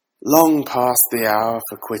Long past the hour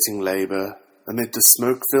for quitting labour, amid the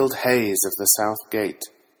smoke-filled haze of the south gate,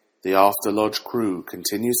 the after-lodge crew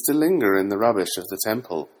continues to linger in the rubbish of the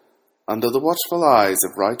temple, under the watchful eyes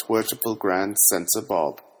of Right Worshipful Grand Censor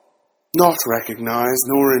Bob. Not recognised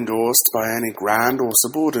nor endorsed by any grand or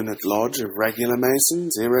subordinate lodge of regular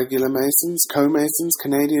Masons, irregular Masons, co-Masons,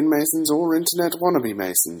 Canadian Masons, or Internet wannabe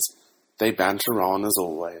Masons, they banter on as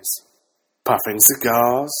always. Puffing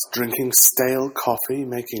cigars, drinking stale coffee,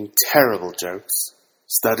 making terrible jokes,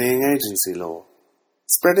 studying agency law,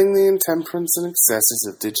 spreading the intemperance and excesses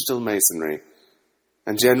of digital masonry,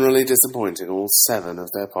 and generally disappointing all 7 of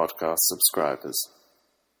their podcast subscribers.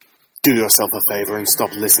 Do yourself a favour and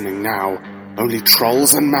stop listening now. Only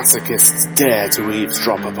trolls and masochists dare to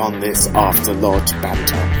eavesdrop upon this after-lodge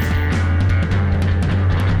banter.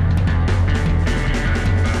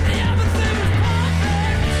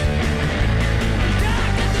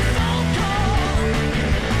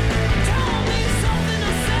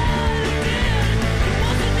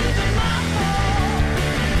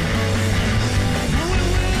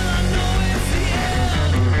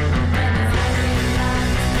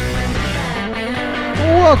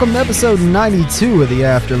 Welcome to episode 92 of the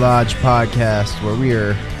After Lodge podcast, where we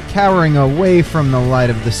are cowering away from the light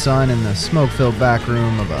of the sun in the smoke-filled back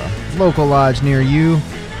room of a local lodge near you,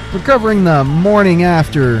 recovering the morning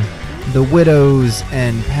after the widows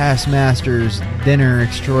and past masters dinner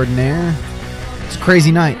extraordinaire. It's a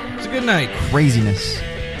crazy night. It's a good night. Craziness.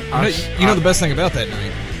 You know the best thing about that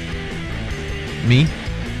night? Me?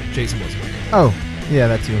 Jason wasn't here. Oh, yeah,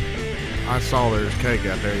 that's you. I saw there's cake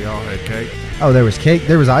out there. Y'all had cake? Oh, there was cake.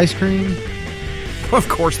 There was ice cream. Of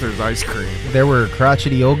course there's ice cream. There were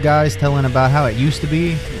crotchety old guys telling about how it used to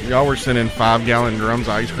be. Y'all were sending 5-gallon drums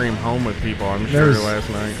of ice cream home with people, I'm sure, last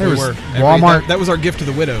night. There was Walmart. That was our gift to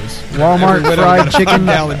the widows. Walmart widow fried got a chicken.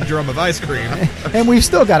 5-gallon drum of ice cream. And we've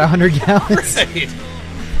still got 100 gallons.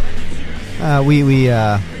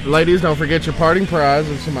 Right. Ladies, don't forget your parting prize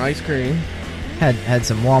of some ice cream. Had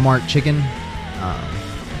some Walmart chicken.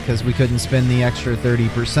 Because we couldn't spend the extra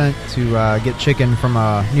 30% to get chicken from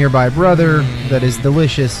a nearby brother that is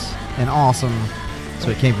delicious and awesome. So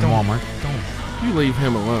it came from Walmart. You leave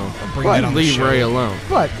him alone. Leave Ray alone.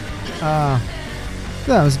 But, that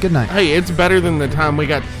was a good night. Hey, it's better than the time we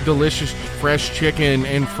got delicious fresh chicken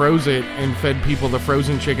and froze it and fed people the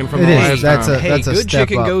frozen chicken from the last time. That's a good step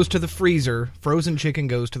chicken up. goes to the freezer. Frozen chicken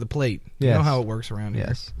goes to the plate. Yes. You know how it works around here.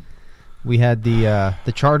 Yes. We had the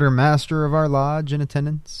charter master of our lodge in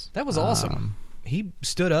attendance. That was awesome. He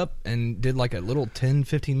stood up and did like a little 10,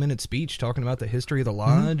 15-minute speech talking about the history of the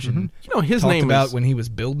lodge and his talked name about is, when he was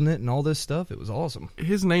building it and all this stuff. It was awesome.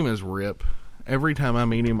 His name is Rip. Every time I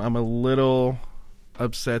meet him, I'm a little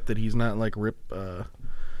upset that he's not like Rip...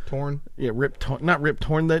 Torn? Yeah, not Rip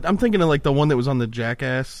Torn. I'm thinking of like the one that was on the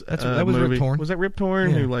Jackass that was movie. Rip Torn. Was that Rip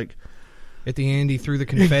Torn? Yeah. Who like... At the end, he threw the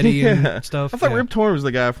confetti and stuff. I thought Rip Torn was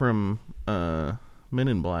the guy from Men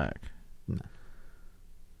in Black. No.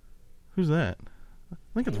 Who's that? I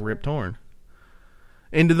think it's Rip Torn.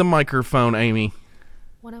 Into the microphone, Amy.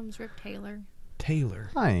 One of them's Rip Taylor. Taylor.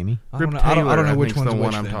 Hi, Amy. I don't Taylor, know which think's one's the one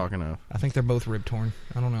which I'm then. talking of. I think they're both Rip Torn.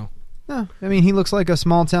 I don't know. No, I mean, he looks like a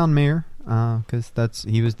small-town mayor, because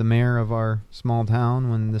he was the mayor of our small town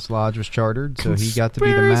when this lodge was chartered, so he got to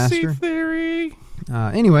be the master. Theory.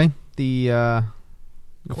 Anyway, the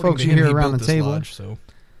folks you hear around the table lodge,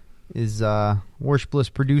 is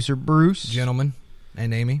worshipless producer Bruce, gentlemen,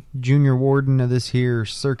 and Amy, junior warden of this here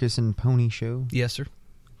circus and pony show. Yes, sir.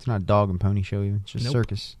 It's not a dog and pony show even; it's just Nope.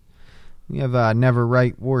 circus. We have never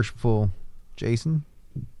right worshipful Jason,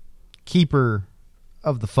 keeper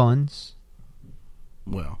of the funds.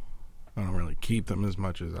 Well, I don't really keep them as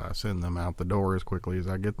much as I send them out the door as quickly as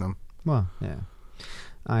I get them. Well, yeah.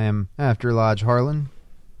 I am After Lodge Harlan,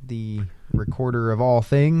 the recorder of all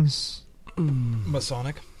things.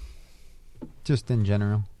 Masonic. Just in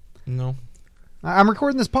general. No. I'm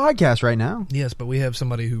recording this podcast right now. Yes, but we have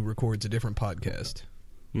somebody who records a different podcast.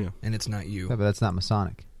 Yeah. And it's not you. Yeah, but that's not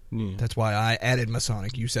Masonic. Yeah. That's why I added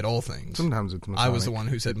Masonic. You said all things. Sometimes it's Masonic. I was the one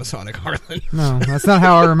who said Masonic Harlan. No, that's not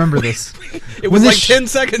how I remember this. It was like 10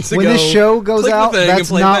 seconds ago. When this show goes Click the out, thing and that's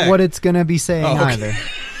play not back. what it's going to be saying either.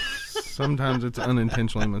 Sometimes it's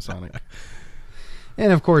unintentionally Masonic.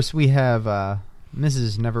 And, of course, we have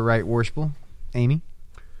Mrs. Never Right Worshipful, Amy.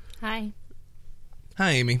 Hi.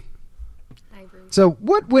 Hi, Amy. Hi, Bruce. So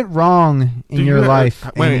what went wrong in your life,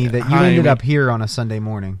 Amy, that you hi, ended Amy. up here on a Sunday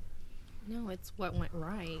morning? No, it's what went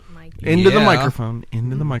right. Into the Yeah. microphone.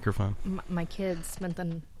 Into the microphone. My kid spent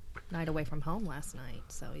the night away from home last night,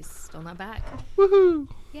 so he's still not back. Woohoo!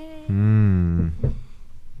 Yay.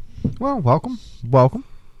 Well, welcome.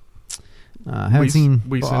 Haven't seen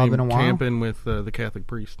we Bob sent in a him while. camping with the Catholic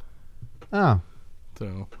priest, Oh,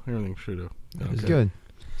 so everything should have. it's good.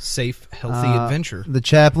 Safe, healthy adventure. The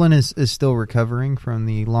chaplain is still recovering from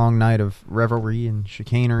the long night of revelry and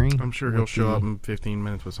chicanery. I'm sure he'll show up in 15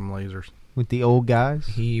 minutes with some lasers. With the old guys.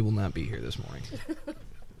 He will not be here this morning.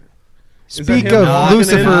 Speak him of walking in?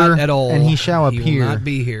 Lucifer, Not at all. and he shall He appear. will not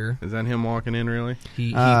be here. Is that him walking in, really?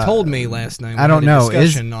 He told me last night. I don't we had a know.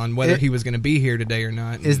 discussion on whether he was going to be here today or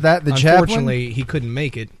not. Is that the chaplain? Unfortunately, he couldn't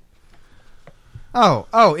make it.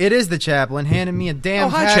 Oh, it is the chaplain handing me a damn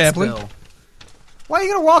hi, tax chaplain. bill. Why are you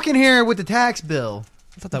going to walk in here with the tax bill?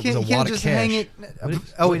 I thought that You was a can't wad of just cash. hang it.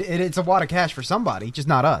 It's a wad of cash for somebody, just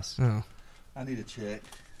not us. Oh. I need a check.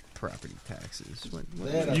 Property taxes.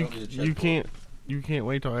 That I don't need a check You for. can't. You can't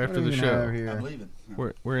wait till after What do the we show. have here? I'm leaving.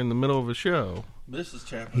 We're in the middle of a show. Mrs.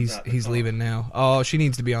 Chapman's out in the He's car. leaving now. Oh, she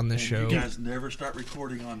needs to be on this And show. You guys never start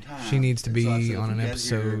recording on time. She needs to And be so I said, on if an you get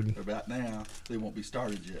episode. here about now, they won't be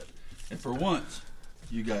started yet. And for once,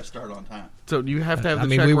 you guys start on time. So do you have to have I the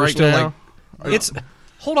mean, check we were right still now? like, it's.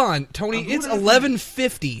 Hold on, Tony. I'm It's going after-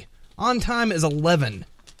 11:50. On time is 11.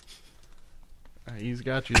 He's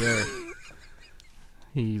got you there.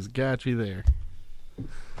 He's got you there.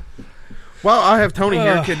 Well, I have Tony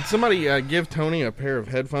here. Could somebody give Tony a pair of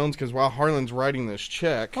headphones? Because while Harlan's writing this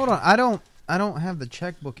check, Hold on, I don't have the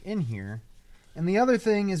checkbook in here. And the other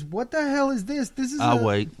thing is, what the hell is this? I'll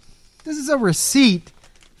wait. This is a receipt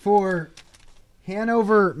for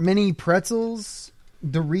Hanover mini pretzels,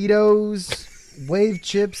 Doritos, Wave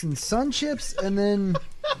chips, and Sun chips, and then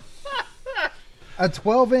a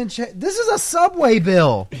 12-inch. This is a Subway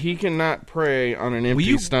bill. he cannot pray on an Will empty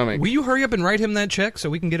you stomach. Will you hurry up and write him that check so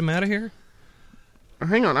we can get him out of here?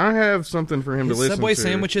 Hang on, I have something for him to His listen Subway to.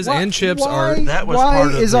 sandwiches Why- and chips why, are. That was why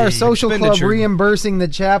part of is our the social club expenditure. reimbursing the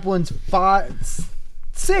chaplain's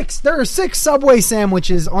six? There are 6 Subway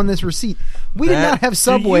sandwiches on this receipt. We did not have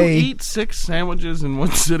Subway. Do you eat 6 sandwiches in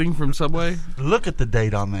one sitting from Subway? Look at the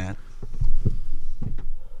date on that.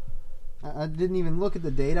 I didn't even look at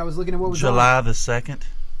the date. I was looking at what was July the 2nd.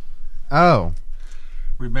 on.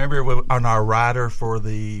 Remember on our rider for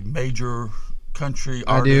the major country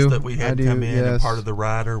I artist do. that we I had do, come in yes. and part of the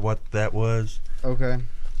rider, what that was? Oh, okay.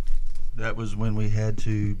 That was when we had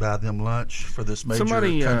to buy them lunch for this major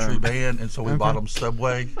Somebody, country band, and so we bought them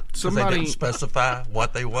Subway. 'Cause Somebody- they didn't specify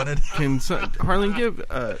what they wanted. Harlan, give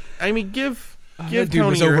Amy, give that dude Tony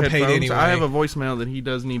was your overpaid headphones. anyway. I have a voicemail that he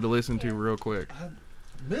does need to listen to real quick.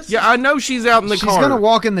 Mrs. Yeah, I know she's out in the She's car. gonna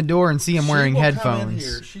walk in the door and see him She wearing will come in headphones.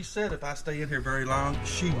 here. She said if I stay in here very long,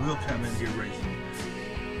 she will come in here racing.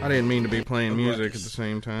 I didn't mean to be playing music at the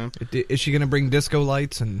same time. Is she going to bring disco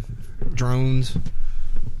lights and drones?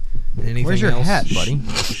 Anything Where's your else? hat, buddy?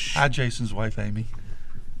 Hi, Jason's wife, Amy.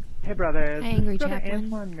 Hey, brothers. Hi, Angry Brother Chaplain,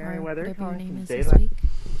 Antoine or Merriweather whatever your calling name from is this Daylight. week.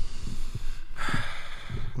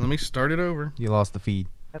 Let me start it over. You lost the feed.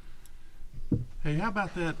 Hey, how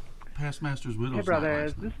about that past master's widow's Hey,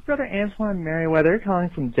 brothers. This is Brother Antoine Merriweather calling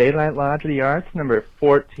from Daylight Lodge of the Arts, number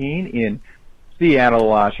 14 in Seattle,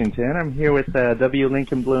 Washington. I'm here with W.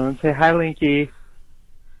 Lincoln Bloom. Say hi, Linky.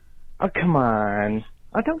 Oh, come on.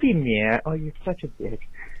 Oh, don't be mad. Oh, you're such a bitch.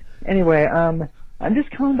 Anyway, I'm just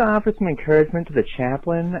calling to offer some encouragement to the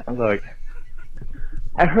chaplain. Look,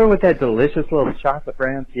 I heard what that delicious little chocolate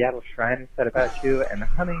brown Seattle Shriner said about you, and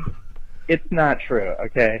honey, it's not true,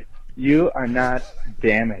 okay? You are not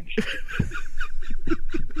damaged.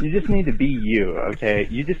 You just need to be you, okay?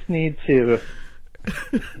 You just need to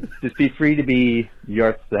just be free to be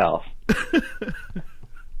yourself.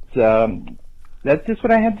 So, that's just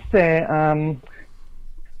what I had to say.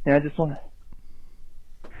 I just want to...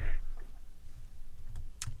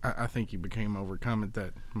 I think he became overcome at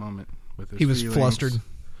that moment with his He was feelings. flustered.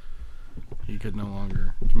 He could no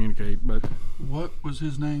longer communicate, but What was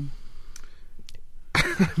his name?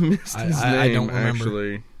 missed his name, I don't remember.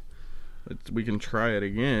 actually. We can try it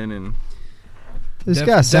again. And This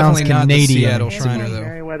guy sounds definitely not the Canadian. Seattle Shriner, Anton though.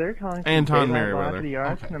 Merriweather calling from Anton Daylight Merriweather. Lodge of the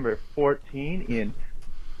Arts, Okay. number 14 in...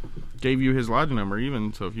 gave you his lodge number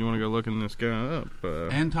even, so if you want to go looking this guy up.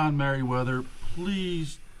 Anton Merriweather,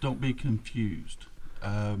 please don't be confused.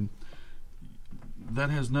 That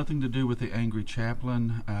has nothing to do with the Angry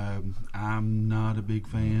Chaplain. I'm not a big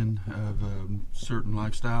fan of certain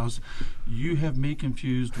lifestyles. You have me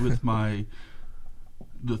confused with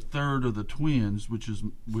the third of the twins, which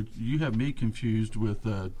you have me confused with.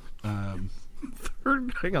 Hang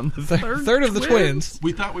on, the Third of the twins.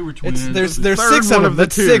 We thought we were twins. There's third 6 one of of them. the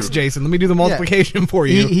That's two. 6, Jason. Let me do the multiplication for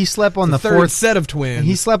you. He slept on the third fourth set of twins.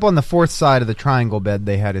 He slept on the fourth side of the triangle bed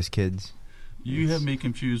they had as kids. You have me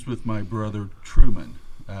confused with my brother Truman.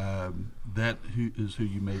 that is who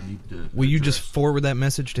you may need to. Will you address. just forward that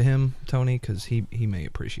message to him, Tony? Because he may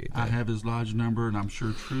appreciate that. I have his lodge number, and I'm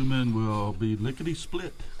sure Truman will be lickety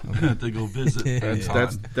split to go visit.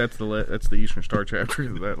 That's the Eastern Star chapter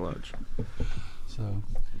of that lodge. So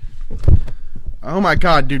Oh my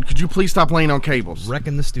God, dude! Could you please stop laying on cables?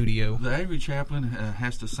 Wrecking the studio. the angry chaplain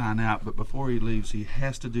has to sign out, but before he leaves, he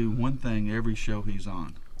has to do one thing every show he's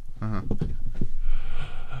on. Uh-huh.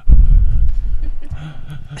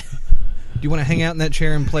 Do you want to hang out in that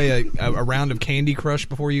chair and play a round of Candy Crush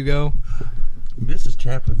before you go? Mrs.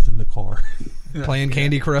 Chaplin's in the car. Playing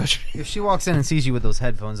Candy Crush? If she walks in and sees you with those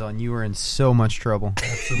headphones on, you are in so much trouble.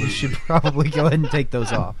 You should probably go ahead and take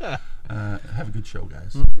those off. Have a good show,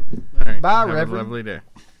 guys. All right. Bye, Have Reverend. a lovely day.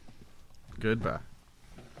 Goodbye.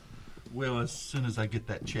 Well, as soon as I get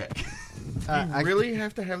that check. You really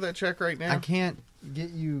have to have that check right now? I can't get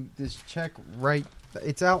you this check right.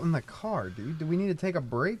 It's out in the car, dude. Do we need to take a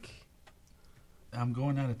break? I'm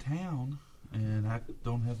going out of town, and I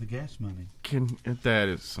don't have the gas money. That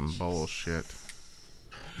is some bullshit.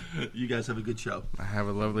 You guys have a good show. Have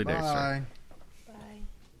a lovely day, sir.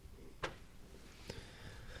 Bye.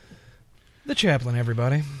 The chaplain,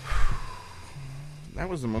 everybody. That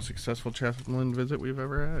was the most successful chaplain visit we've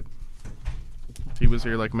ever had. He was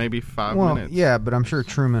here like maybe 5 Well, minutes. yeah, but I'm sure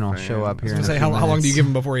Truman will show up here. I was in going to a say, few how long do you minutes. give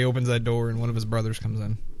him before he opens that door and one of his brothers comes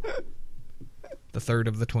in? The third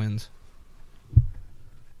of the twins.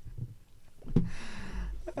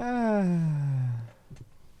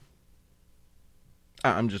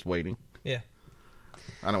 I'm just waiting. Yeah.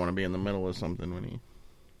 I don't want to be in the middle of something when he...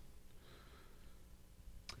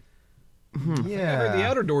 I heard the Yeah,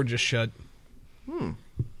 outer door just shut.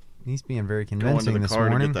 he's being very Go into convincing the this car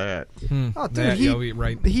morning. to get that. Oh, dude, Yeah, he, you're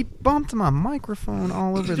right. he bumped my microphone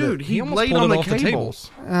all over Dude, the... he almost laid pulled on it the off the table. cables.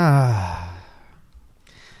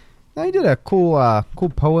 He did a cool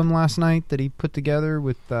poem last night that he put together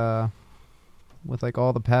with like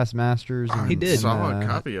all the past masters. And, He did. Saw and, a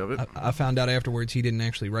copy of it. I found out afterwards he didn't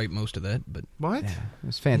actually write most of that, but What? It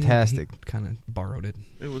was fantastic. He kind of borrowed it.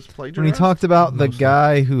 It was When plagiarized? he talked about the Mostly.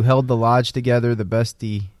 guy who held the lodge together the best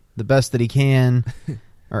that he can,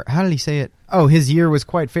 or how did he say it? Oh, his year was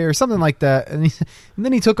quite fair, something like that. And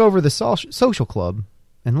then he took over the social club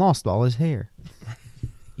and lost all his hair.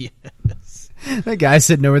 Yes. That guy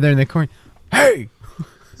sitting over there in the corner. Hey,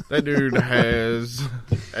 That dude has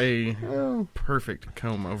a perfect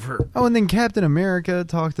comb over. oh, and then Captain America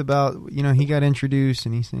talked about, he got introduced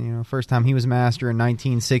and he said, first time he was master in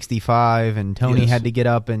 1965, and Tony Yes. had to get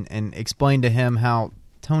up and explain to him how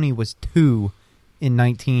Tony was 2 in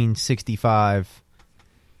 1965.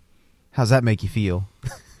 How's that make you feel?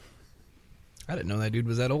 I didn't know that dude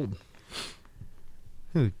was that old.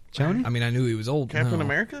 Who, Tony? I mean, I knew he was old. Captain No.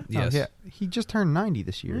 America? Yes. Oh, yeah. He just turned 90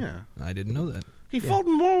 this year. Yeah. I didn't know that. He fought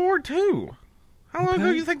in World War II. How long ago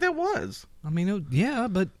Okay. do you think that was? I mean, yeah,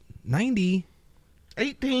 but 90.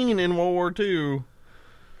 18 in World War II.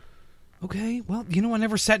 Okay, well, I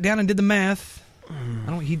never sat down and did the math. I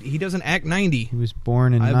don't. He doesn't act 90. He was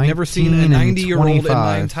born in I've never seen a 90-year-old in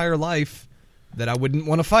my 1925. entire life that I wouldn't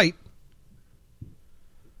want to fight.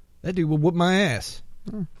 That dude would whoop my ass.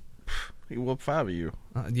 He whooped 5 of you.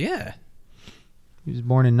 Yeah. He was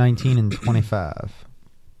born in 1925.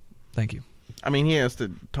 Thank you. I mean, he has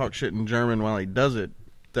to talk shit in German while he does it.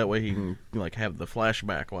 That way he can have the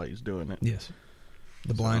flashback while he's doing it. Yes.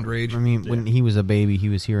 The blind rage. I mean, when he was a baby, he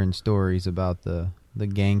was hearing stories about the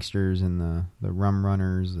gangsters and the rum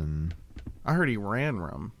runners, and I heard he ran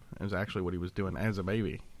rum. Is actually what he was doing as a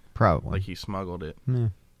baby. probably Like he smuggled it.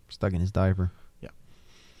 stuck in his diaper.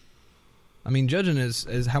 I mean, judging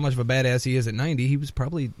as how much of a badass he is at 90, he was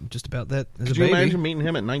probably just about that as Could a you baby. imagine meeting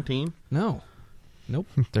him at 19? No. Nope.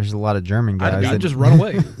 There's a lot of German guys. I'd that just run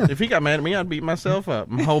away. If he got mad at me, I'd beat myself up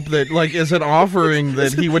and hope that, as an offering,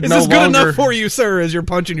 that he would Is no this good longer. enough for you, sir, as you're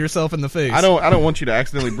punching yourself in the face? I don't want you to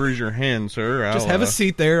accidentally bruise your hand, sir. Just have a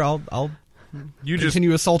seat there. I'll You just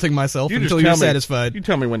continue assaulting myself you just until you're tell me- satisfied. You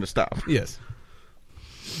tell me when to stop. Yes.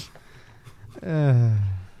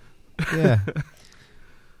 yeah.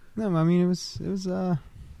 No, I mean it was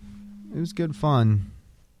good fun.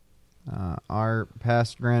 Our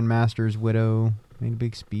past Grand Master's widow made a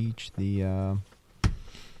big speech. The Oh,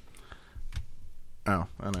 I know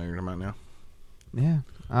what you're talking about now.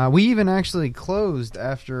 yeah, we even actually closed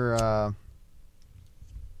after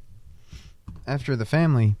the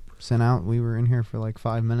family sent out. We were in here for like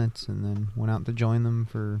 5 minutes and then went out to join them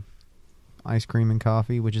for ice cream and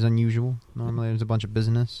coffee, which is unusual. Normally there's a bunch of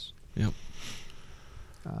business. Yep.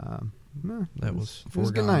 That was it was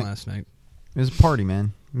a good foregone night. last night. It was a party,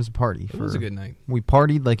 man. It was a party. It was a good night. We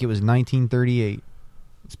partied like it was 1938.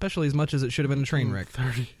 Especially as much as it should have been a train wreck.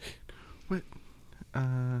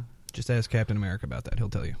 Just ask Captain America about that. He'll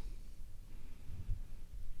tell you.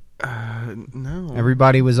 No.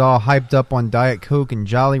 Everybody was all hyped up on Diet Coke and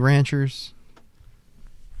Jolly Ranchers.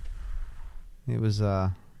 It was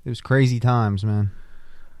crazy times, man.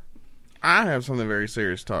 I have something very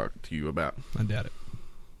serious to talk to you about. I doubt it.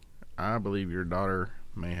 I believe your daughter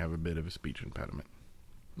may have a bit of a speech impediment.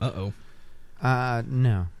 Uh-oh.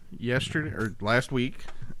 No. Yesterday or last week,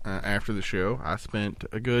 after the show, I spent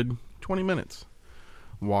a good 20 minutes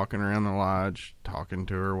walking around the lodge, talking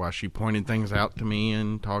to her while she pointed things out to me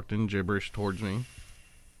and talked in gibberish towards me.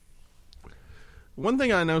 One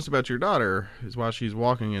thing I noticed about your daughter is while she's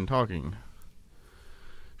walking and talking,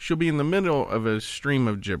 she'll be in the middle of a stream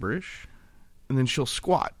of gibberish, and then she'll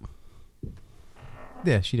squat.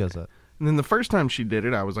 Yeah, she does that. And then the first time she did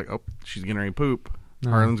it, I was like, oh, she's getting ready to poop.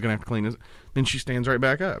 Harlan's going to have to clean this. Then she stands right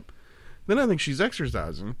back up. Then I think she's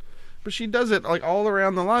exercising. But she does it like all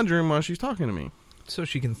around the lodge room while she's talking to me. So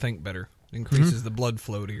she can think better. Increases the blood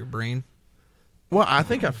flow to your brain. Well, I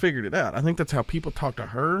think I figured it out. I think that's how people talk to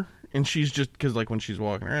her. And she's just, because like when she's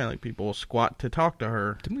walking around, like people will squat to talk to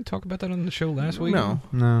her. Didn't we talk about that on the show last week?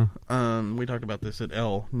 No. We talked about this at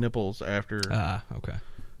L Nipples after okay.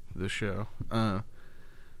 the show.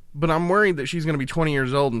 But I'm worried that she's going to be 20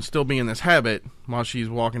 years old and still be in this habit while she's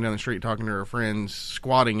walking down the street talking to her friends,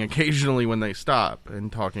 squatting occasionally when they stop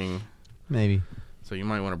and talking. Maybe. So you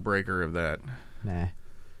might want to break her of that. Nah.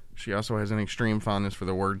 She also has an extreme fondness for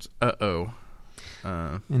the words uh-oh.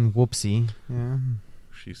 And whoopsie. Yeah.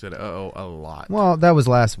 She said uh-oh a lot. Well, that was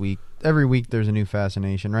last week. Every week there's a new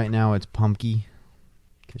fascination. Right now it's pumpkin.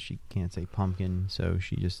 Because she can't say pumpkin, so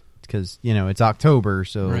she just... Because, you know, it's October,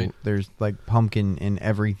 so there's, like, pumpkin in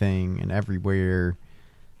everything and everywhere.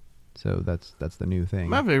 So that's the new thing.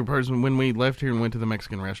 My favorite part is when we left here and went to the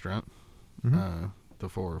Mexican restaurant. The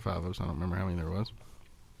 4 or 5 of us. I don't remember how many there was.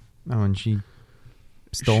 Oh, and she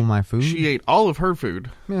stole my food? She ate all of her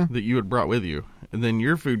food that you had brought with you. And then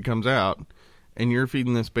your food comes out, and you're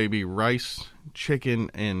feeding this baby rice,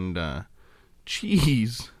 chicken, and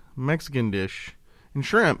cheese, Mexican dish, and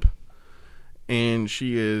shrimp. And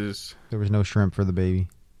she is... There was no shrimp for the baby.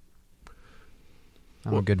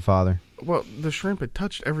 I'm a good father. Well, the shrimp had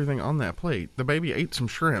touched everything on that plate. The baby ate some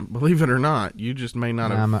shrimp, believe it or not. You just may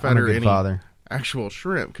not have fed her any actual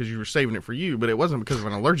shrimp because you were saving it for you, but it wasn't because of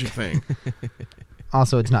an allergic thing.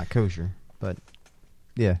 Also, it's not kosher, but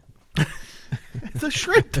yeah. The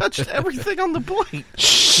shrimp touched everything on the plate.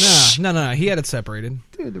 No. He had it separated.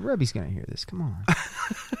 Dude, the Rebbe's going to hear this. Come on.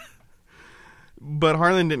 But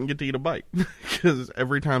Harlan didn't get to eat a bite because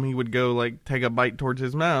every time he would go like take a bite towards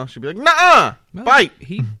his mouth, she'd be like, "Nuh-uh, bite."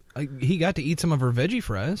 He got to eat some of her veggie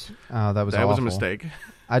fries. Oh, that was a mistake.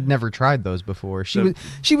 I'd never tried those before.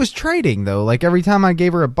 She was trading though. Like every time I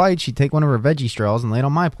gave her a bite, she'd take one of her veggie straws and lay it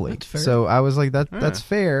on my plate. So I was like, that's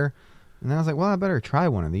fair. And then I was like, well, I better try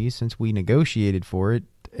one of these since we negotiated for it.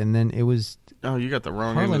 And then it was. Oh, you got the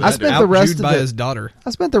wrong. I spent the rest of his daughter.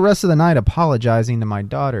 I spent the rest of the night apologizing to my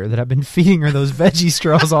daughter that I've been feeding her those veggie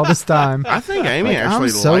straws all this time. I think Amy actually I'm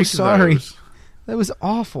so liked sorry. Those. That was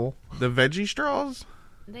awful. The veggie straws.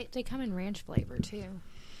 They come in ranch flavor too.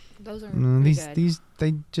 Those are these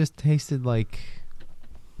they just tasted like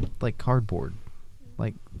cardboard,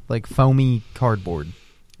 like foamy cardboard.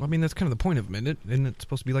 Well, I mean, that's kind of the point of them, isn't it? Isn't it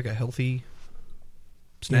supposed to be like a healthy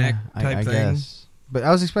snack type I thing? Guess. But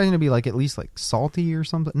I was expecting it to be like at least like salty or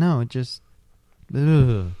something. No, it just.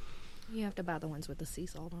 Ugh. You have to buy the ones with the sea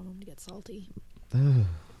salt on them to get salty. Ugh.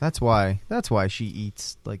 That's why she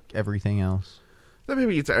eats like everything else. That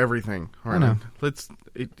baby eats everything. Harlan. I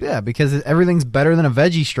know. Yeah, because everything's better than a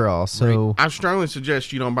veggie straw. So right. I strongly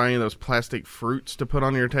suggest you don't buy any of those plastic fruits to put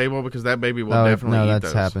on your table because that baby will definitely eat those. No,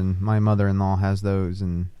 that's happened. My mother-in-law has those,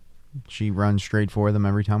 and she runs straight for them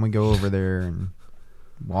every time we go over there and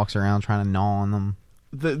walks around trying to gnaw on them.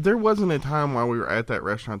 There wasn't a time while we were at that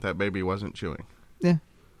restaurant that baby wasn't chewing. Yeah.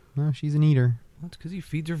 No, she's an eater. That's because he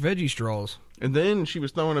feeds her veggie straws. And then she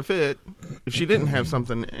was throwing a fit if she didn't have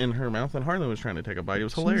something in her mouth and Harlan was trying to take a bite. It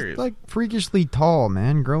was hilarious. She's like freakishly tall,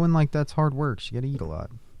 man. Growing like that's hard work. She got to eat a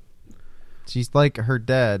lot. She's like her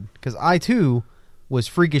dad. Because I, too, was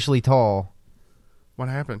freakishly tall. What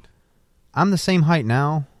happened? I'm the same height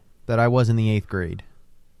now that I was in the 8th grade.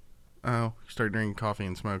 Oh, you started drinking coffee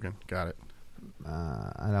and smoking. Got it.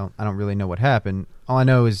 I don't really know what happened. All I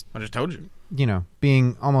know is I just told you. You know,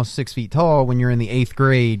 being almost 6 feet tall when you're in the 8th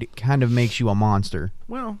grade kind of makes you a monster.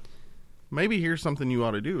 Well, maybe here's something you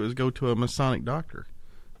ought to do is go to a Masonic doctor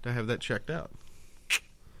to have that checked out.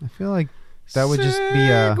 I feel like that would just be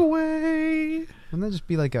a... Wouldn't that just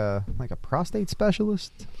be like a prostate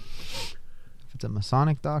specialist? If it's a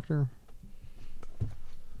Masonic doctor?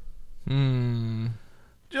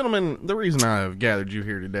 Gentlemen, the reason I have gathered you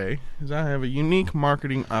here today is I have a unique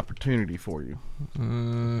marketing opportunity for you.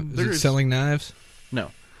 Is it selling knives?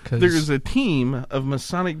 No. 'Cause- There is a team of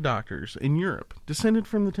Masonic doctors in Europe, descended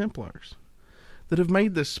from the Templars, that have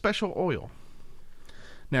made this special oil.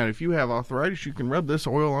 Now, if you have arthritis, you can rub this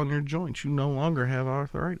oil on your joints. You no longer have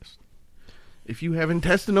arthritis. If you have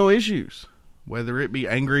intestinal issues, whether it be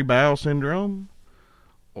angry bowel syndrome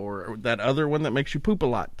or that other one that makes you poop a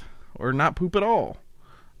lot or not poop at all.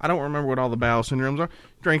 I don't remember what all the bowel syndromes are.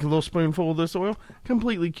 Drink a little spoonful of this oil,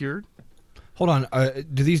 completely cured. Hold on.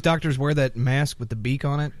 Do these doctors wear that mask with the beak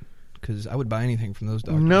on it? Because I would buy anything from those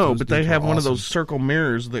doctors. No, Those but they dudes are have one of awesome. those circle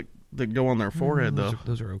mirrors that go on their forehead, though.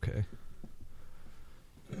 Those are okay.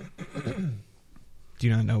 Do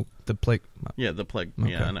you not know the plague? Yeah, the plague.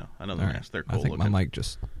 Okay. Yeah, I know. I know the All right. mask. They're I cool think looking. my mic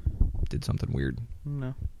just did something weird.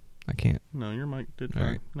 No, I can't. no, your mic did All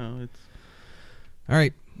fine. right. No, it's. All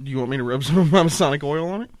right. Do you want me to rub some of my Masonic oil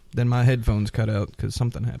on it? Then my headphones cut out because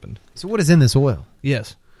something happened. So what is in this oil?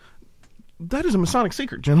 Yes. That is a Masonic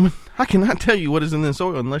secret, gentlemen. I cannot tell you what is in this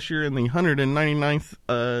oil unless you're in the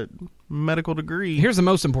 199th medical degree. Here's the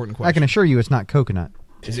most important question. I can assure you it's not coconut.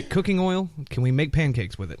 Is it cooking oil? Can we make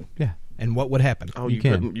pancakes with it? Yeah. And what would happen? Oh, You you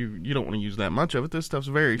can. couldn't. You don't want to use that much of it. This stuff's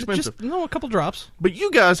very expensive. Just a couple drops. But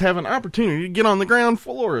you guys have an opportunity to get on the ground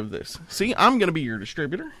floor of this. See, I'm going to be your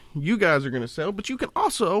distributor. You guys are going to sell, but you can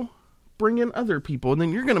also bring in other people, and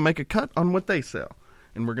then you're going to make a cut on what they sell.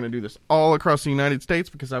 And we're going to do this all across the United States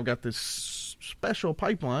because I've got this special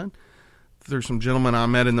pipeline. There's some gentlemen I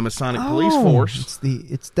met in the Masonic police force.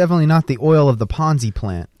 It's definitely not the oil of the Ponzi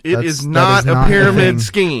plant. It is not a the pyramid thing.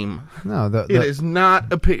 scheme. No, It is not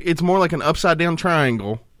it's more like an upside down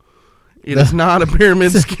triangle. It is not a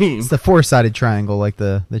pyramid scheme. It's the four-sided triangle, like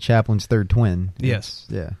the chaplain's third twin. Yes.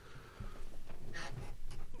 Yeah.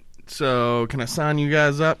 So, can I sign you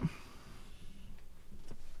guys up?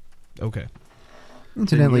 Okay.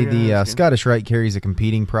 Incidentally, Then you're the asking. Scottish Rite carries a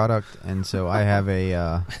competing product, and so I have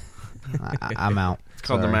a. I'm out. It's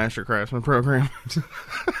called the Master Craftsman Program.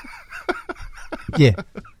 Yeah.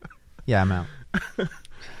 Yeah, I'm out.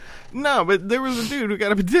 No, but there was a dude who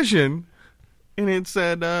got a petition, and it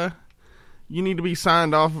said, you need to be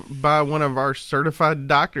signed off by one of our certified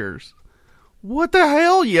doctors. What the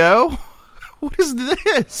hell, yo? What is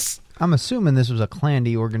this? I'm assuming this was a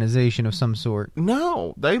Clandy organization of some sort.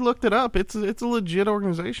 No, they looked it up. It's a legit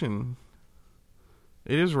organization.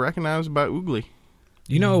 It is recognized by Oogly.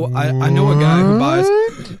 You know, I know a guy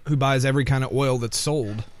who buys every kind of oil that's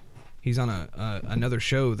sold. He's on another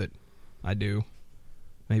show that I do.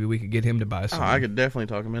 Maybe we could get him to buy some. Oh, I could definitely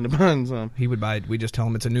talk him into buying some. He would buy. We just tell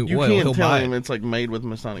him it's a new You oil. can't He'll tell buy him it. it's like made with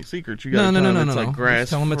Masonic secrets. You No, gotta tell him no. it's like grass.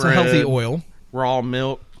 Just tell him it's a healthy oil. Raw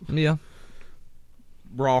milk, Yeah,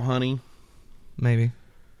 raw honey. maybe.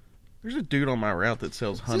 There's a dude on my route that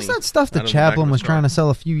sells honey. Is this that stuff out the of back chaplain of his was trying to truck. sell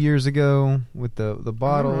a few years ago with the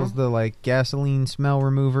bottles, the like gasoline smell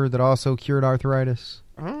remover that also cured arthritis?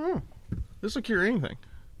 I don't know. This will cure anything.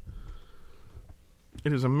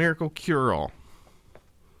 It is a miracle cure-all.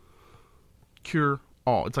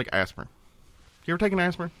 Cure-all. It's like aspirin. You ever taken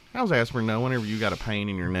aspirin? How's aspirin know whenever you got a pain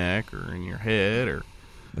in your neck or in your head? Or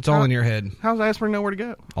It's all in your head. how's aspirin know where to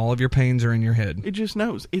go? All of your pains are in your head. It just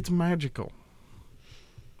knows. It's magical.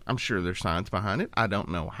 I'm sure there's science behind it. I don't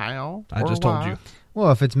know how. I or just told why. you.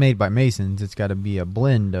 Well, if it's made by Masons, it's got to be a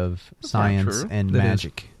blend of That's not science true. and It is.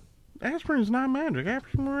 magic. Aspirin's not magic.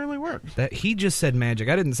 Aspirin really works. That he just said magic.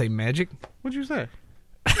 I didn't say magic. What'd you say?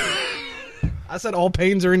 I said all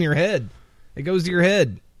pains are in your head. It goes to your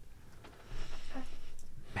head.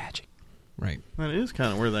 Magic. Right. That is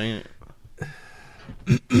kind of where they.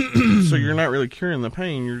 So you're not really curing the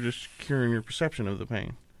pain. You're just curing your perception of the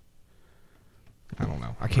pain. I don't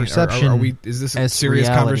know. I can't. Perception Are we? Is this a as serious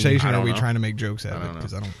reality. conversation? I Or are don't we know. tanya to make jokes out I of it? don't know.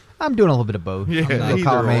 Because I don't. I'm doing a little bit of both. Yeah, a little either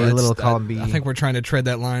column A, or. a little It's- column B. I think we're trying to tread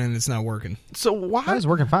that line, and it's not working. So why? That was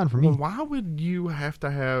working fine for me. Why would you have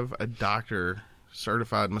to have a doctor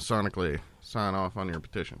certified Masonically sign off on your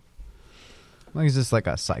petition? Like, is this like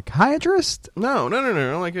a psychiatrist? No.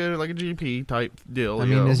 Like a GP type deal. I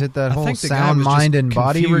mean, is it that I whole think the guy sound, was just mind, and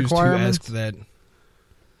body confused who requirement? asked that.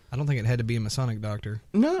 I don't think it had to be a Masonic doctor.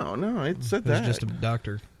 No. It said It was that. just a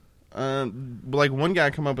doctor. Like one guy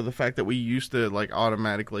come up with the fact that we used to like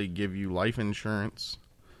automatically give you life insurance.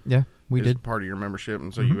 Yeah, we as did. part of your membership,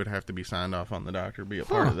 and so you would have to be signed off on the doctor, be a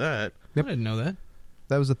part of that. Yep. I didn't know that.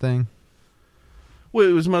 That was the thing. Well,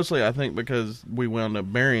 it was mostly, I think, because we wound up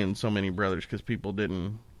burying so many brothers because people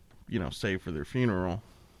didn't, save for their funeral.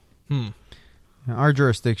 Our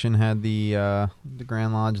jurisdiction had the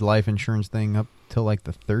Grand Lodge life insurance thing up till like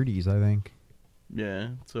the 30s, I think.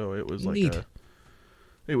 Yeah, so it was like Neat.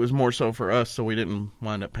 It was more so for us, so we didn't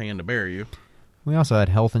wind up paying to bury you. We also had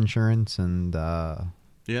health insurance and...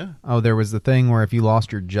 Yeah. Oh, there was the thing where if you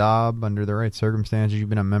lost your job under the right circumstances, you've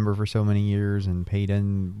been a member for so many years and paid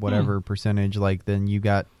in whatever percentage, like then you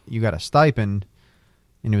got a stipend,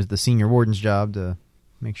 and it was the senior warden's job to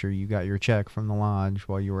make sure you got your check from the lodge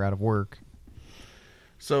while you were out of work.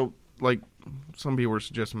 So, like, some people were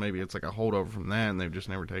suggesting maybe it's like a holdover from that, and they've just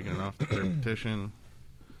never taken it off their petition.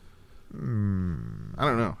 I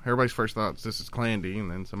don't know. Everybody's first thought is this is Clandy,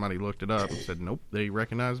 and then somebody looked it up and said, nope, they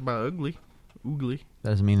recognized by Oogly.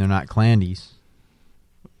 Doesn't mean they're not Clandys.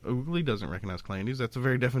 Oogly doesn't recognize Clandys. That's the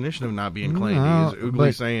very definition of not being Clandy. Is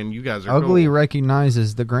Oogly saying you guys are Ugly cool.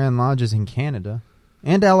 recognizes the Grand Lodges in Canada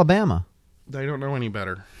and Alabama. They don't know any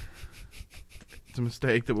better. It's a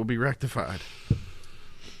mistake that will be rectified.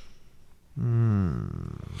 I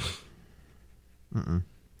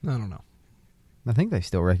don't know. I think they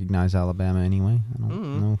still recognize Alabama anyway. I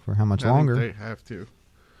don't know for how much longer. I think they have to.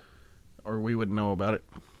 Or we would know about it.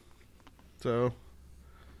 So,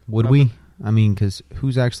 would we? I mean, because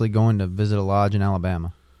who's actually going to visit a lodge in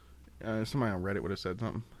Alabama? Somebody on Reddit would have said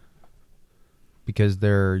something. Because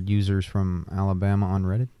there are users from Alabama on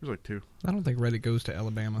Reddit. There's like 2. I don't think Reddit goes to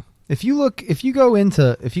Alabama. If you go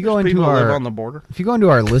into people our live on the border. If you go into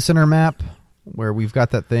our listener map, where we've got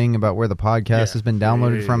that thing about where the podcast has been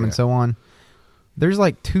downloaded from and so on, there's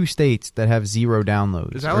like 2 states that have 0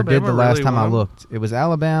 downloads. Is or Alabama did the last really time I one? looked? It was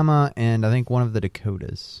Alabama and I think one of the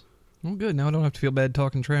Dakotas. Well, good. Now I don't have to feel bad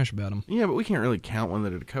talking trash about them. Yeah, but we can't really count one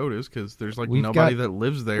of the Dakotas because there's like We've nobody got- that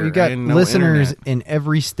lives there. We've got and no listeners internet. in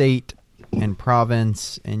every state and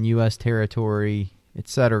province and U.S. territory,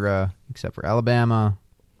 etc., except for Alabama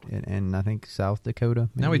and I think South Dakota.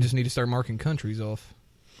 Now we maybe. just need to start marking countries off.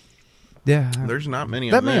 Yeah. There's not many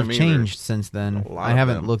That of may them have either. changed since then. A lot I of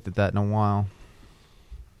haven't them. looked at that in a while.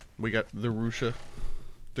 We got the Russia,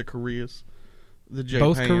 the Koreas, the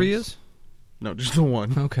Japans. Both Koreas? No, just the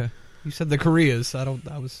one. Okay. You said the Koreas. I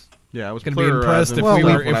was Yeah, I was going to be impressed if Well, we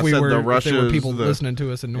when were I if said the there were Russias, people the- listening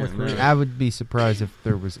to us in North Yeah, Korea. no. I would be surprised if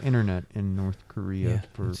there was internet in North Korea.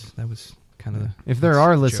 That was kind of. If there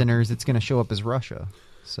are listeners, it's going to show up as Russia.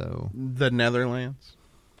 So The Netherlands,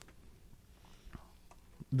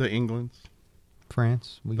 the Englands.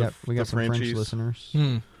 France, we The got some French Frenchies. listeners,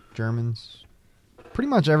 Germans, pretty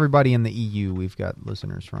much everybody in the EU. We've got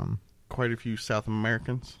listeners from. Quite a few South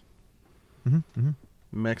Americans,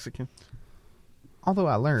 Mexicans. Although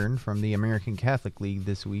I learned from the American Catholic League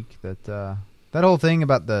this week that that whole thing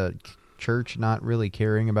about the church not really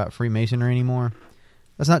caring about Freemasonry anymore,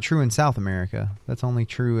 that's not true in South America. That's only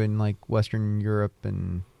true in like Western Europe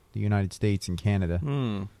and the United States and Canada.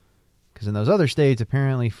 Because in those other states,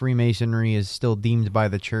 apparently Freemasonry is still deemed by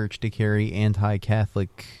the church to carry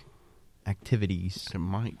anti-Catholic activities. It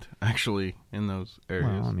might actually in those areas.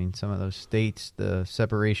 Well, I mean, some of those states, the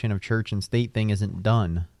separation of church and state thing isn't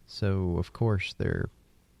done. So, of course, they're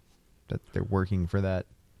working for that.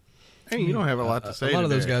 Hey, you don't have a lot to say. A lot of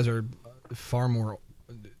those today. guys are far more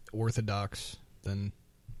orthodox than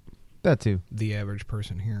That too. the average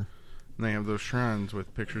person here. And they have those shrines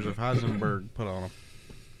with pictures of Heisenberg put on them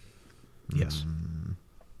Yes.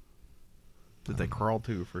 that they crawl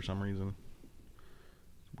to for some reason.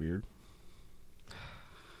 It's weird.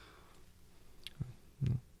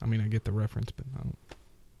 I mean, I get the reference, but I don't,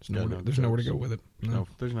 Yeah, there's no nowhere to jokes. go with it.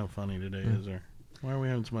 There's no funny today, is there? Why are we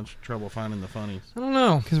having so much trouble finding the funnies? I don't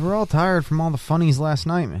know. Because we're all tired from all the funnies last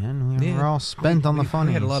night, man. We're all spent on the funnies.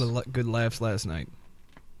 We had a lot of good laughs last night.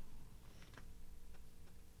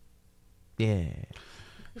 Yeah.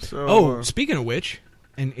 So, Speaking of which,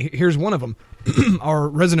 and here's one of them. Our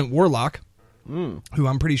resident warlock, who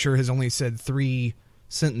I'm pretty sure has only said 3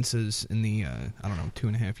 sentences in the,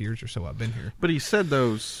 2.5 years or so I've been here. but he said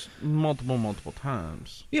those multiple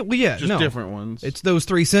times. Yeah, well, yeah, Just no. different ones. It's those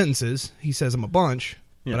 3 sentences. He says them a bunch,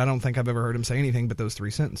 Yeah. but I don't think I've ever heard him say anything but those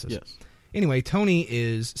 3 sentences. Yes. Anyway, Tony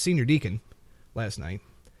is senior deacon last night,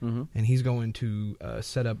 and he's going to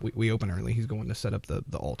set up. We open early. He's going to set up the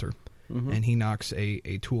altar, and he knocks a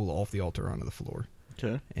tool off the altar onto the floor.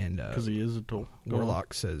 Okay. And Because he is a tool. Go on.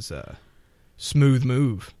 Warlock says, "Smooth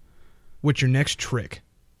move. What's your next trick?"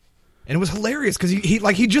 And it was hilarious because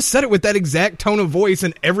he just said it with that exact tone of voice,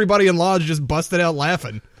 and everybody in Lodge just busted out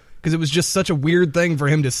laughing because it was just such a weird thing for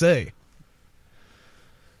him to say.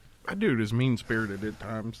 That dude is mean-spirited at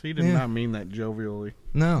times. He did Yeah. not mean that jovially.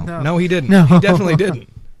 No, he didn't. No. He definitely didn't.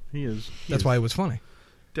 He is. That's why it was funny.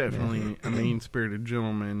 Definitely a mean-spirited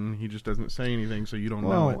gentleman. He just doesn't say anything, so you don't know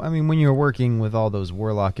Well, it. I mean, when you're working with all those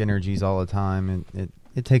warlock energies all the time,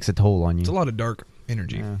 it takes a toll on you. It's a lot of dark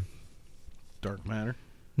energy. Yeah. Dark matter.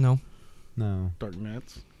 No, No. Dark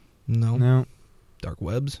nets. no, No. Dark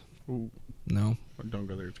webs? Ooh, No. don't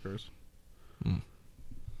go there. It's gross.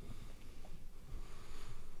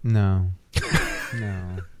 No.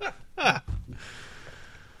 No.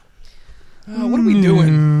 What are we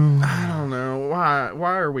doing? I don't know. Why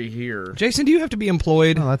are we here? Jason, do you have to be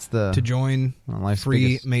employed Well, that's the to join life's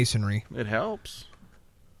biggest- Freemasonry? It helps.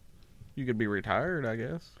 You could be retired, I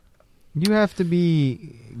guess. You have to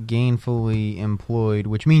be gainfully employed,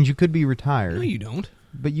 which means you could be retired. No, you don't.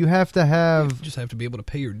 But you have to have... You just have to be able to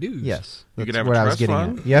pay your dues. Yes, You that's could have a what I was trust getting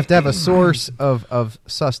fund. at. You have to have a source of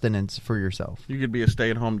sustenance for yourself. You could be a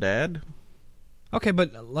stay-at-home dad. Okay,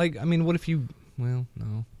 but, like, I mean, what if you... Well,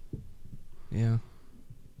 no. Yeah.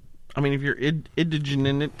 I mean, if you're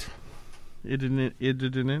indigent,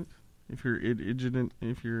 if you're indigent,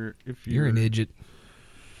 if you're You're an idiot.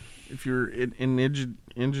 if you're an engine,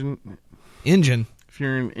 Engine. if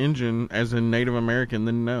you're an engine as a Native American,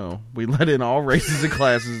 then no, we let in all races and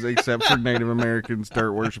classes except for Native Americans,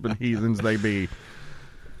 dirt worshiping heathens they be.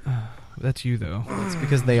 That's you, though. It's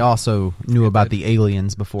because they also knew about the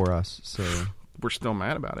aliens before us, so... We're still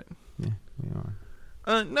mad about it. Yeah, we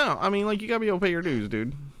are. No, I mean, like, you gotta be able to pay your dues,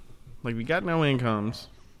 dude. Like, if you got no incomes,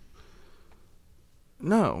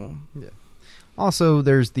 no. Also,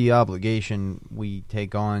 there's the obligation we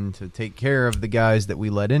take on to take care of the guys that we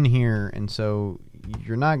let in here, and so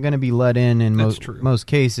you're not going to be let in That's true. most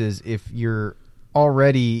cases if you're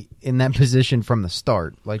already in that position from the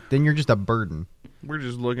start. Like, then you're just a burden. We're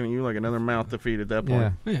just looking at you like another mouth to feed at that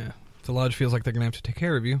point. Yeah. Yeah. If the lodge feels like they're going to have to take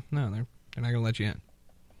care of you, no, they're not going to let you in.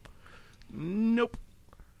 Nope.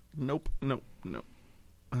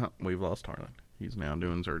 We've lost Harlan. He's now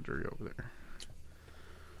doing surgery over there.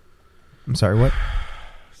 I'm sorry, what?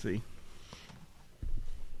 See?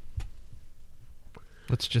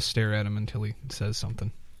 Let's just stare at him until he says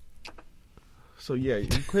something. So, yeah, you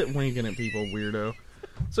quit winking at people, weirdo.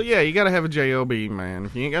 So, yeah, you gotta have a JOB, man.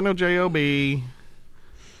 If you ain't got no JOB,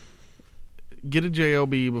 get a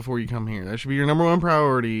JOB before you come here. That should be your number one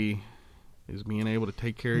priority, is being able to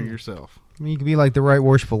take care of yourself. I mean, you could be like the right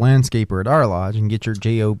worshipful landscaper at our lodge and get your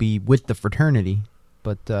JOB with the fraternity,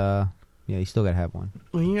 but, yeah, you still got to have one.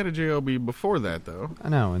 Well, he had a JOB before that, though. I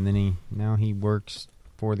know, and then he works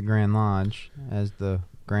for the Grand Lodge as the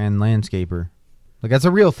Grand Landscaper. Like, that's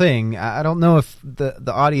a real thing. I don't know if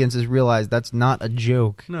the audience has realized that's not a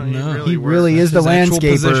joke. No, No. He works. really is the That's his actual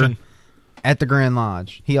landscaper position. at the Grand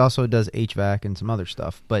Lodge. He also does HVAC and some other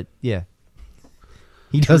stuff, but yeah.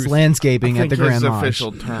 He does Truth. landscaping I at the think Grand his Lodge.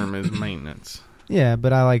 official term is maintenance. Yeah,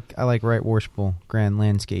 but I like right worshipful Grand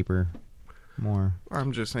Landscaper more.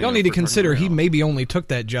 I'm just saying. Y'all need to for consider he everyone else. maybe only took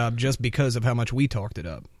that job just because of how much we talked it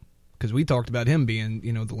up. Because we talked about him being,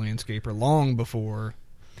 the landscaper long before.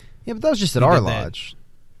 Yeah, but that was just at He our did that. lodge.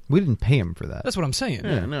 We didn't pay him for that. That's what I'm saying.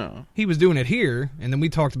 Yeah, no. He was doing it here, and then we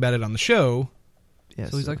talked about it on the show. Yeah,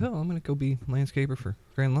 So he's like, "Oh, I'm going to go be landscaper for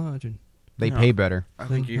Grand Lodge." And they No. pay better. I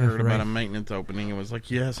think you Yeah, heard about right. a maintenance opening and was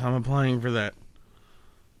like, yes, I'm applying for that.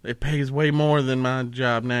 It pays way more than my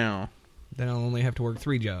job now. then I'll only have to work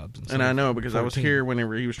 3 jobs. instead And I of know because I was 14. here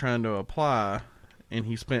whenever he was trying to apply, and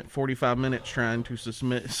he spent 45 minutes trying to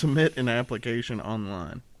submit an application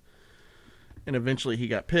online. And eventually he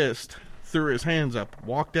got pissed, threw his hands up,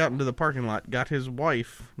 walked out into the parking lot, got his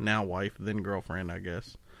wife, now wife, then girlfriend, I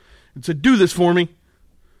guess, and said, do this for me.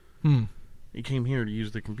 He came here to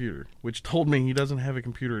use the computer, which told me he doesn't have a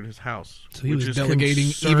computer at his house. So he which was is delegating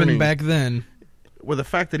concerning. even back then. Well, the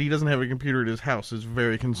fact that he doesn't have a computer at his house is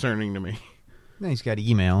very concerning to me. No, he's got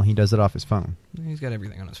email. He does it off his phone. He's got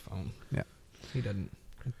everything on his phone. Yeah. He doesn't.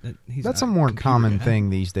 He's That's a not more computer common guy. thing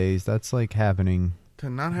these days. That's like happening. To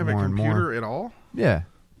not have More a and more. computer at all? Yeah.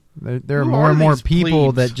 There are Who more are and more these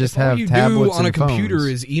people plebes? that just All have you tablets do on and a computer phones.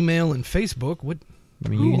 is email and Facebook. What? I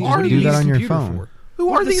mean, who you can are just do these that on your computer phone. for? Who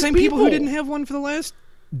Well, are the these same people who people? didn't have one for the last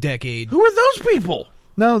decade? Who are those people?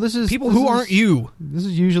 No, this is People this who is- aren't you. This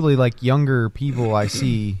is usually like younger people I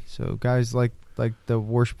see. So guys like the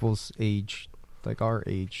worshipful's age, like our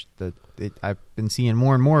age. I've been seeing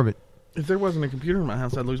more and more of it. If there wasn't a computer in my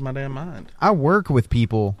house, I'd lose my damn mind. I work with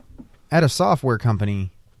people at a software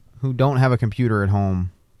company who don't have a computer at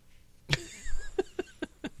home.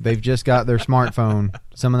 They've just got their smartphone.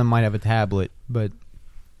 Some of them might have a tablet, but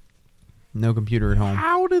no computer at home.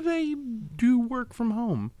 How do they do work from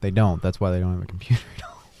home? They don't. That's why they don't have a computer at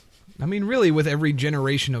home. I mean, really, with every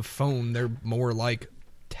generation of phone, they're more like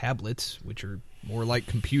tablets, which are more like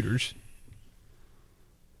computers.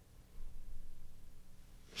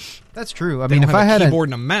 That's true. I They mean, don't if have I had a keyboard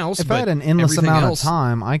and a mouse, if I but had an endless everything amount else, of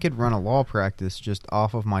time, I could run a law practice just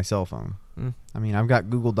off of my cell phone. I mean, I've got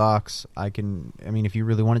Google Docs. If you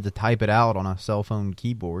really wanted to type it out on a cell phone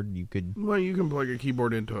keyboard, you could. Well, you can plug a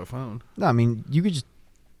keyboard into a phone. No, I mean, you could just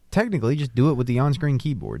technically just do it with the on-screen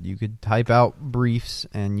keyboard. You could type out briefs,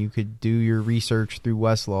 and you could do your research through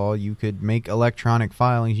Westlaw. You could make electronic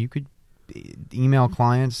filings. You could email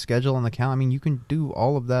clients, schedule an account. I mean, you can do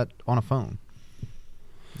all of that on a phone.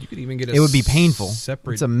 You could even get It would be painful.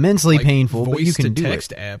 Separate, it's immensely painful, but you can do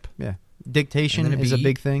text it. app. Yeah, dictation And then is it'd a be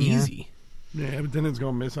big thing. Easy. Yeah, but then it's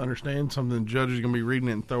going to misunderstand something. The judge is going to be reading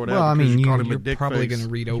it and throw it Well, out I because mean, you called him a You're dick probably face. going to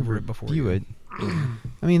read over it before You would.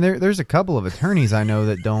 I mean, there's a couple of attorneys I know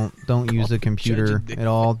that don't use the computer dick at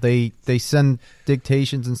all. They send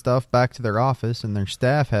dictations and stuff back to their office, and their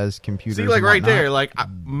staff has computers. See, like and right whatnot. there, like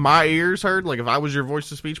my ears heard. Like if I was your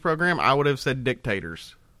voice-to-speech program, I would have said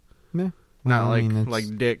dictators, Yeah. not Well, I mean, it's-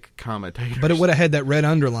 like dick commentators. But it would have had that red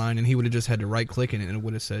underline, and he would have just had to right-click in it, and it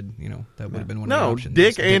would have said, that would have been one of the no, options.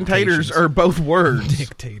 dick and taters Dictations. are both words.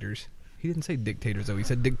 Dictators. He didn't say dictators, though. He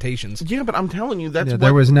said dictations. Yeah, but I'm telling you, that's Yeah, what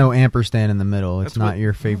there was no ampersand in the middle. It's That's not what-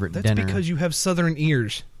 your favorite That's dinner. because you have southern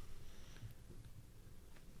ears.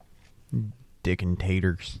 Dick and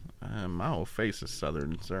taters. my whole face is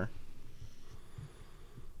southern, sir.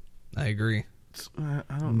 I agree. I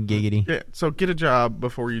don't. Giggity. Yeah, so get a job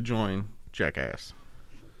before you join, jackass.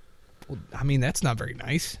 Well, I mean, that's not very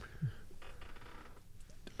nice.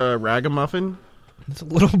 Ragamuffin. It's a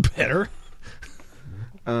little better.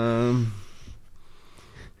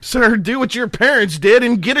 Sir, do what your parents did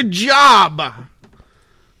and get a job.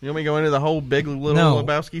 You want me to go into the whole Big Little No.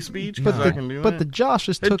 Lebowski speech? But Because I can do the that.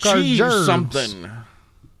 Joshes took our Achieve germs. something.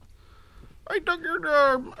 I took your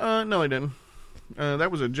job. No, I didn't. That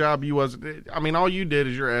was a job you wasn't. I mean, all you did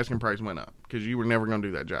is your asking price went up because you were never going to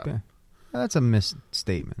do that job. Okay. That's a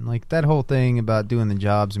misstatement. Like that whole thing about doing the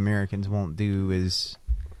jobs Americans won't do is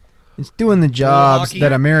it's doing the jobs Lucky.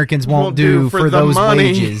 that Americans won't do for the those money.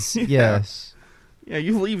 wages. Yeah. Yes. Yeah,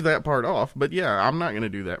 you leave that part off, but yeah, I'm not going to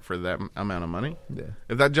do that for that amount of money. Yeah.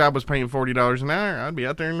 If that job was paying $40 an hour, I'd be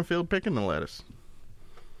out there in the field picking the lettuce.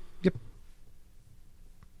 Yep.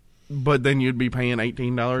 But then you'd be paying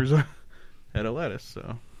 $18 a head of lettuce,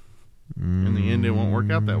 so in the end, it won't work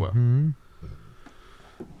out that well. Mhm.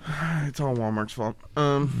 It's all Walmart's fault.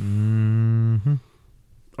 Mhm.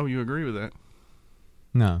 Oh, you agree with that?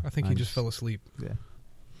 No. I think he just fell asleep. Yeah. It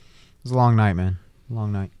was a long night, man.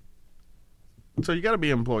 Long night. So you got to be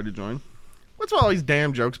employed to join. What's all these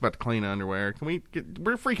damn jokes about the clean underwear? We're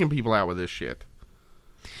freaking people out with this shit.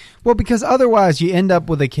 Well, because otherwise you end up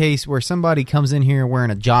with a case where somebody comes in here wearing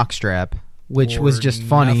a jock strap, which Or was just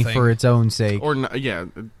funny nothing. for its own sake. Or yeah,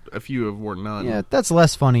 a few have worn none. Yeah, that's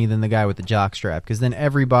less funny than the guy with the jock strap, because then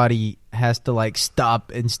everybody has to like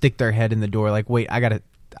stop and stick their head in the door. Like, wait,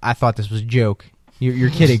 I thought this was a joke.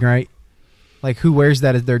 You're kidding, right? Like, who wears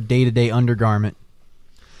that as their day-to-day undergarment?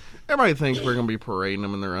 Everybody thinks we're going to be parading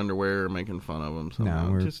them in their underwear or making fun of them. No, Somehow.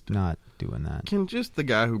 we're Just, not doing that. can just the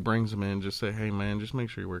guy who brings them in just say, hey, man, just make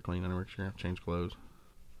sure you wear clean underwear because you're going to have to change clothes.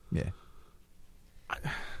 Yeah.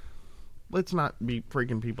 Let's not be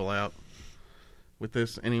freaking people out with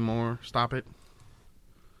this anymore. Stop it.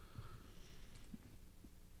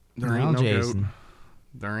 There ain't no Jason. goat.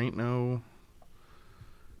 There ain't no...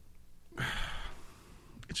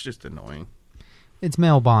 It's just annoying. It's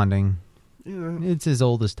male bonding. Yeah, It's as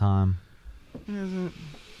old as time. isn't it?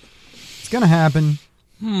 It's gonna happen.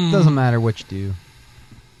 Doesn't matter what you do.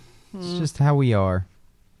 It's just how we are.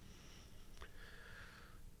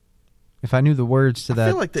 If I knew the words to I that,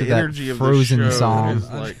 feel like the to that energy of Frozen the show song, is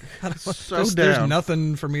like so There's down.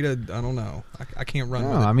 nothing for me to. I don't know. I can't run no,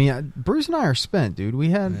 with it. I mean, Bruce and I are spent, dude. We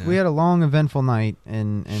had a long, eventful night,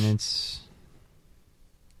 and it's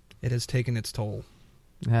It has taken its toll.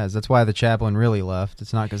 it has. That's why the chaplain really left.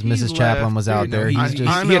 It's not because He Mrs. Chaplain left. was out No, there. he, He's he- just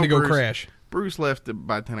I he had know to go Bruce- crash. Bruce left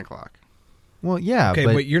by 10 o'clock. well, yeah. Okay,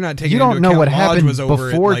 but you're not taking you don't into know account what Lodge happened was over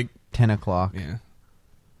at, before like- 10 o'clock. Yeah.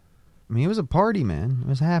 I mean, it was a party, man. It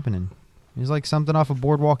was happening. It was like something off of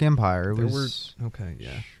Boardwalk Empire. It There was. were okay.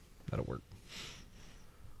 Yeah, that'll work.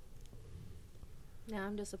 Now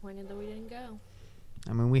I'm disappointed that we didn't go.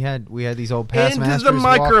 I mean, we had these old past Into the masters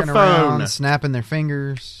walking microphone. around, snapping their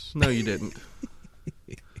fingers. No, you didn't.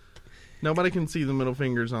 Nobody can see the middle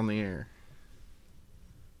fingers on the air.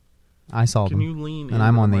 I saw Can them. you lean And into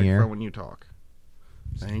I'm the on the microphone air. when you talk?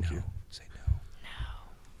 Thank you. Say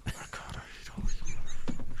no.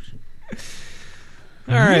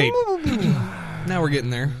 All right. Now we're getting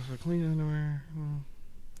there. Clean underwear.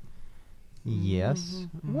 Yes.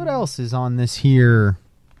 What else is on this here?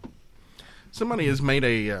 Somebody has made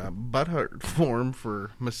a butthurt form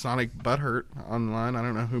for Masonic butthurt online. I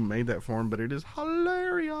don't know who made that form, but it is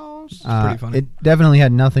hilarious. almost. pretty funny. It definitely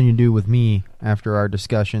had nothing to do with me after our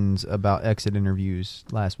discussions about exit interviews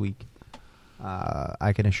last week.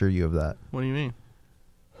 I can assure you of that. What do you mean?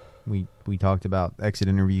 We talked about exit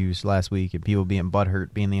interviews last week and people being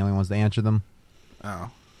butthurt being the only ones to answer them.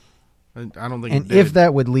 Oh. I don't think And it did. if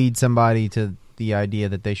that would lead somebody to the idea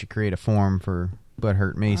that they should create a form for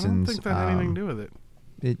butthurt Masons, I don't think that had anything to do with it.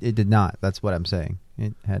 It did not. That's what I'm saying.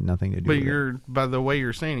 It had nothing to do But with you're by the way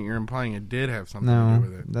you're saying it, you're implying it did have it. something to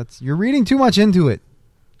do with No, it. you're reading too much into it.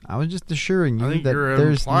 I was just assuring you I think that you're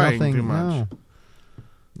there's implying nothing. too much.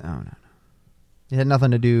 No. It had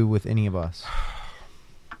nothing to do with any of us.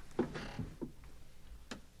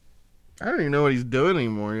 I don't even know what he's doing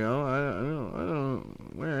anymore, yo. I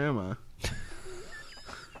don't. Where am I?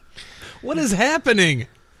 What is happening?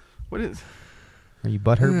 What is? Are you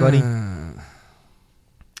butthurt, buddy?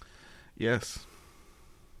 Yes.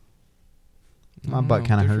 My butt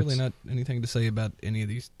kind of There's hurts. really not anything to say about any of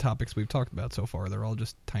these topics we've talked about so far. They're all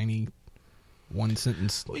just tiny, one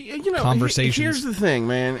sentence Well, you know, conversations. Here's the thing,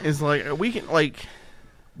 man. Is like we can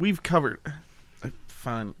we've covered.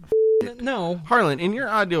 Fine. No. Harlan, in your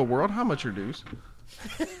ideal world, how much are dues?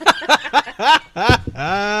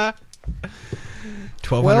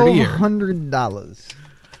 $1,200 a year. $1,200.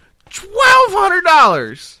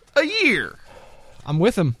 $1,200 a year. I'm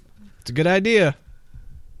with him. It's a good idea.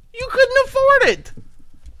 You couldn't afford it.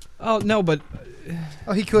 Oh no, but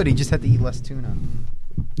Oh, he could. He just had to eat less tuna.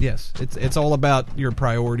 yes, it's all about your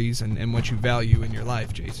priorities and what you value in your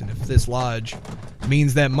life, Jason. If this lodge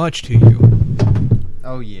means that much to you,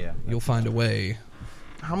 Oh, yeah. you'll find a way.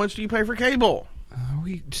 How much do you pay for cable? Are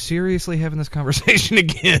we seriously having this conversation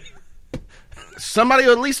again? Somebody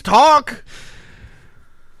will at least talk.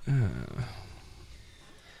 Collected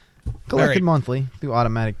All right. monthly through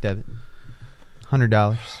automatic debit.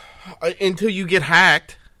 $100. Until you get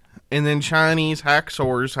hacked, and then Chinese hack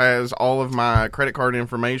source has all of my credit card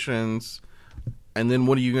informations, and then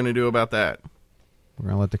what are you going to do about that? We're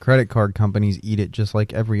going to let the credit card companies eat it just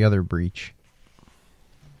like every other breach.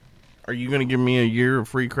 Are you going to give me a year of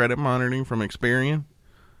free credit monitoring from Experian?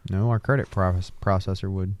 No, our credit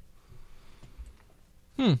processor would.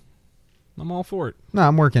 I'm all for it. No,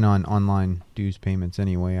 I'm working on online dues payments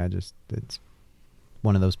anyway. It's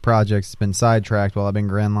one of those projects that's been sidetracked while I've been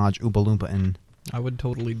Grand Lodge Oompa Loompa, and I would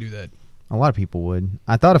totally do that. a lot of people would.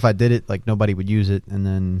 I thought if I did it, like, nobody would use it, and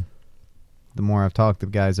then the more I've talked to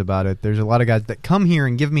guys about it, there's a lot of guys that come here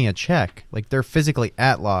and give me a check. Like, they're physically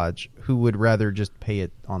at Lodge who would rather just pay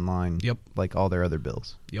it online. Yep. Like all their other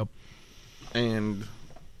bills. Yep. And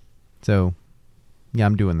So, yeah,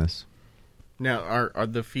 I'm doing this. now, are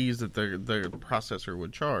the fees that the processor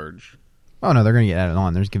would charge? Oh, no, they're going to get added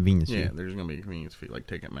on. There's convenience fee. Yeah, there's going to be a convenience fee, like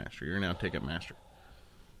Ticketmaster. You're now Ticketmaster.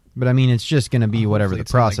 But, I mean, it's just going to be whatever the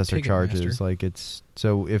hopefully it's not processor like charges. Ticketmaster. Like, it's...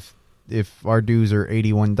 So, if our dues are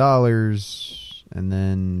 $81, and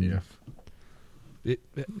then...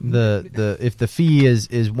 If the fee is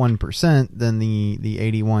 1%, then the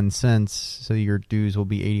 81 cents, so your dues will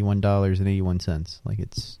be $81.81. Like,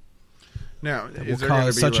 it's... Now, It will is there going to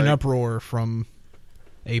cause be such an like- uproar from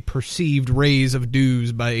a perceived raise of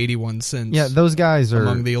dues by 81 cents. Yeah, those guys are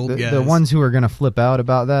among the old the guys. ones who are going to flip out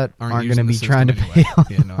about that aren't going to using be the trying to system pay. anyway.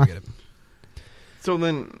 Yeah, no, I get it. So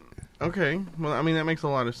then, okay. Well, I mean, that makes a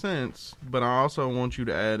lot of sense. But I also want you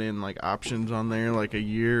to add in, like, options on there, like a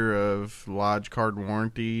year of Lodge card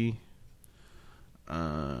warranty.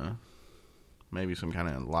 Maybe some kind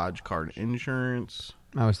of Lodge card insurance.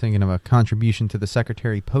 I was thinking of a contribution to the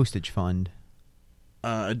Secretary Postage Fund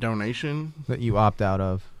A donation. that you opt out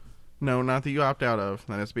of. No, not that you opt out of.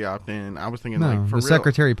 That has to be opt in. I was thinking, No, like, for the real.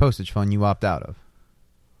 Secretary Postage Fund you opt out of.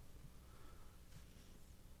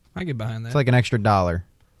 I get behind that. It's like an extra $1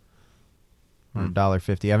 or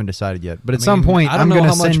 $1.50. I haven't decided yet, but at I some mean, point I I'm don't know going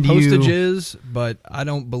how to much send postage you. is, but I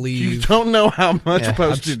don't You believe. don't know how much Yeah.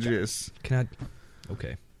 postage is. Can I?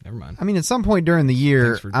 Okay, never mind. I mean, at some point during the year,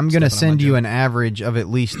 Thanks for I'm going to stepping on send my you joke. an average of at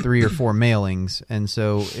least 3 or 4 mailings, and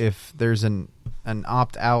so if there's an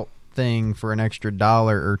opt-out thing for an extra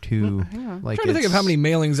 $1 or $2, like I'm trying to think of how many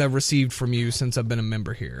mailings I've received from you since I've been a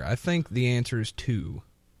member here. I think the answer is 2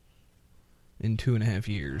 in 2.5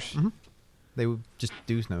 years. Mm-hmm. They would just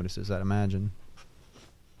dues notices, I'd imagine.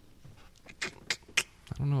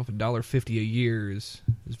 I don't know if $1.50 a year is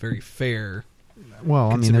very fair. Well,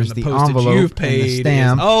 I mean, considering there's the postage envelope you've and paid. the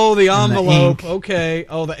stamp. Oh, the and the envelope. ink. Okay.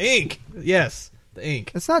 Oh, the ink. Yes, the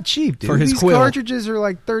ink. It's not cheap, dude. For his These quill. cartridges are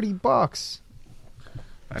like $30.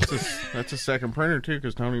 That's a second printer, too,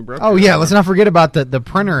 because Tony broke Oh it. yeah, let's not forget about the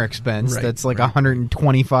printer expense. Right, That's like right.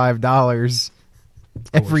 $125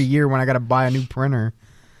 every year when I got to buy a new printer.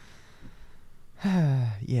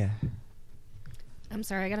 Yeah. I'm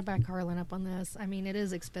sorry, I got to back Harlan up on this. I mean, it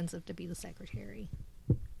is expensive to be the secretary.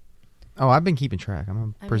 Oh, I've been keeping track. I'm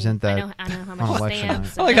going to present that. I know how on much election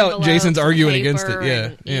stamps. I like how envelopes Jason's and arguing against it. paper Yeah,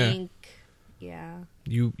 and yeah. ink. Yeah.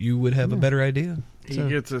 You would have a better idea. He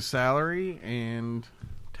gets a salary and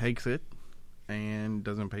takes it and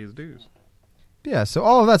doesn't pay his dues. Yeah, so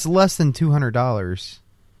all of that's less than $200.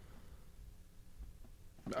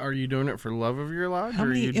 Are you doing it for love of your lodge, How or are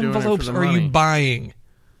many you doing envelopes it for the are money? you buying?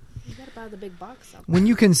 You got to buy the big box up. When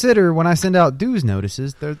you consider when I send out dues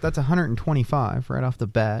notices, that's $125 right off the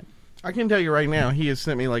bat. I can tell you right now, he has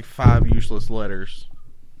sent me like 5 useless letters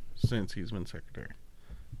since he's been secretary.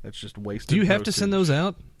 That's just wasted. Do you have to send postage. those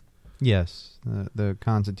out? Yes, the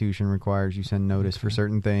Constitution requires you send notice for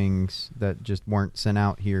certain things that just weren't sent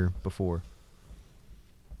out here before.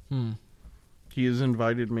 He has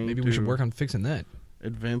invited me. Maybe to we should work on fixing that.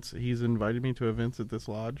 events. He's invited me to events at this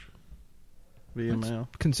lodge via mail.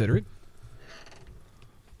 Consider it.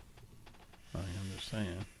 I am just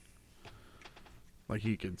saying. Like,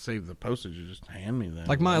 he could save the postage and just hand me that.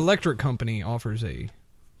 Like my electric company offers a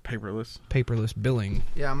paperless. paperless billing.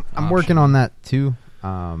 Yeah, I'm option. working on that too.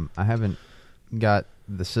 I haven't got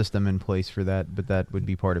the system in place for that, but that would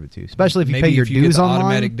be part of it too. Especially if you Maybe pay your if you dues get the online.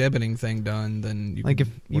 automatic debiting thing done, then you Like can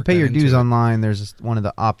if you work pay that your into dues it. online, there's one of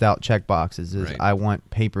the opt-out check boxes is Right. I want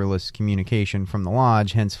paperless communication from the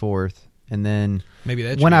lodge henceforth. And then Maybe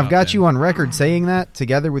that when should I've opt got in. you on record saying that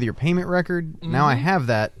together with your payment record, now I have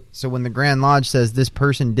that. So when the Grand Lodge says this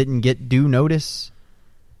person didn't get due notice,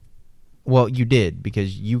 well, you did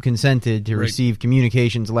because you consented to Right. receive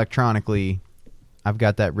communications electronically. I've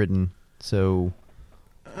got that written. So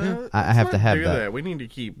I have to have do that. We need to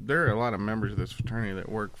keep. There are a lot of members of this fraternity that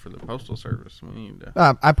work for the postal service. We need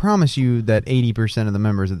to. I promise you that 80% of the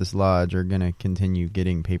members of this lodge are going to continue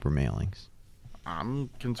getting paper mailings. I'm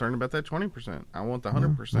concerned about that 20%. I want the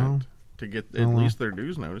 100% well, to get oh, at well. least their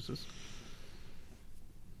dues notices.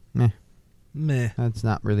 Meh. That's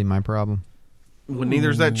not really my problem. Well,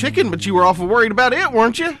 neither's that chicken, but you were awful worried about it,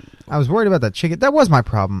 weren't you? I was worried about that chicken. That was my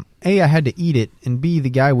problem. A, I had to eat it, and B, the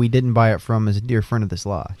guy we didn't buy it from is a dear friend of this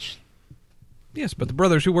lodge. Yes, but the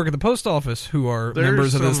brothers who work at the post office who are There's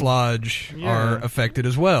members of this some- lodge yeah. are affected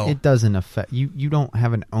as well. It doesn't affect you. You don't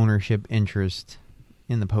have an ownership interest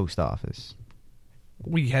in the post office.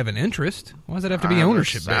 We have an interest. Why does it have to be I have a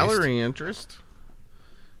ownership salary interest.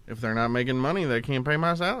 If they're not making money, they can't pay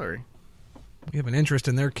my salary. based? We have an interest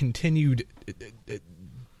in their continued. I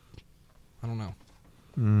don't know.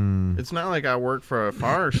 It's not like I work for a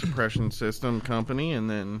fire suppression system company and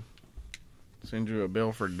then send you a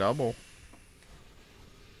bill for double.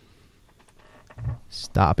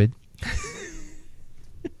 Stop it.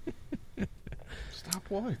 Stop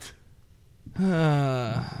what?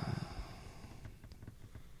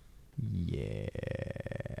 Yeah.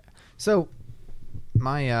 So,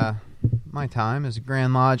 my time as a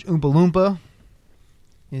Grand Lodge Oompa Loompa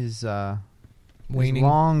is Waning.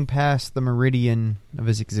 long past the meridian of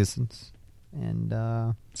his existence, and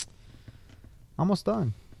almost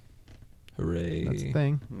done. Hooray. That's the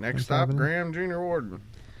thing. Next That's stop, happening. Graham Jr. Warden.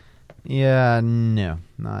 Yeah, no,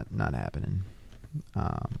 not happening.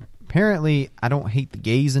 Apparently, I don't hate the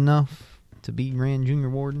gays enough to be Grand Junior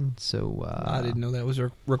Warden, so I didn't know that was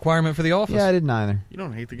a requirement for the office. Yeah, I didn't either. You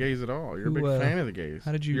don't hate the gays at all. You're a big Who, fan of the gays.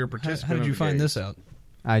 How did you? You're a participant how did of you the find gays. this out?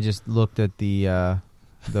 I just looked at the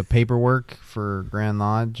paperwork for Grand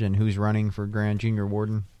Lodge and who's running for Grand Junior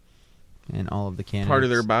Warden, and all of the candidates. Part of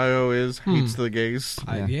their bio is hates the gays.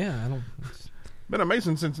 Yeah, I don't. Been a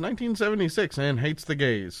Mason since 1976 and hates the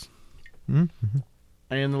gays. Mm-hmm.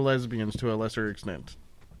 And the lesbians to a lesser extent.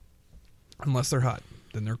 Unless they're hot,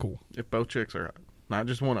 then they're cool. If both chicks are hot. Not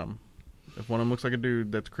just one of them. If one of them looks like a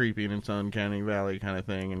dude, that's creepy and it's uncanny valley kind of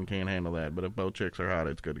thing and can't handle that. But if both chicks are hot,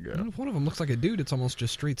 it's good to go. And if one of them looks like a dude, it's almost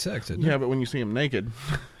just straight sex, isn't Yeah, it? but when you see him naked,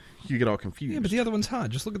 you get all confused. Yeah, but the other one's hot.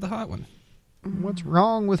 Just look at the hot one. What's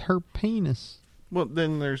wrong with her penis? Well,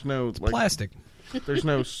 then there's no Plastic. There's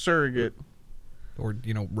no surrogate, Or,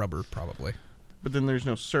 rubber, probably. but then there's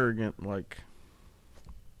no surrogate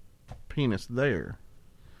penis there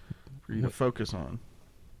for you to focus on.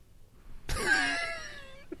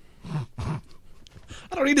 I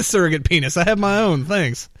don't need a surrogate penis. I have my own.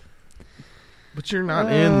 Thanks. But you're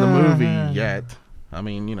not in the movie yet. I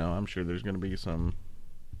mean, I'm sure there's going to be some,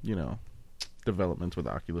 developments with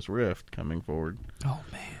Oculus Rift coming forward. Oh,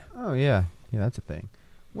 man. Oh yeah, that's a thing.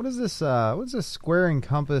 What is this? What's this square and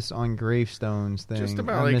compass on gravestones thing? Just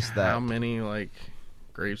about I missed that. how many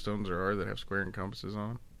gravestones there are that have square and compasses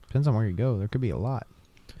on. Depends on where you go. There could be a lot.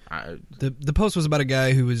 The post was about a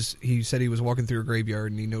guy he said he was walking through a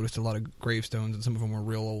graveyard and he noticed a lot of gravestones, and some of them were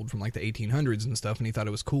real old from like the 1800s and stuff, and he thought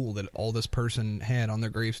it was cool that all this person had on their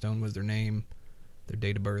gravestone was their name, their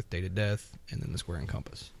date of birth, date of death, and then the square and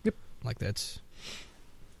compass. Yep. Like that's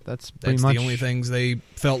pretty much the only things they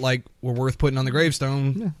felt like were worth putting on the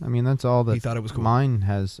gravestone. Yeah, I mean that's all that he thought it was cool. Mine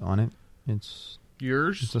has on it. It's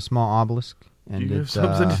yours. It's a small obelisk, and Do you have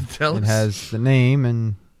something to tell it us? has the name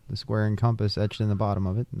and the square and compass etched in the bottom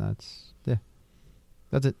of it, and that's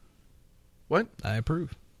it. What? I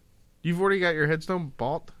approve. You've already got your headstone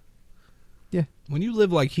bought? Yeah. When you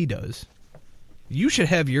live like he does, you should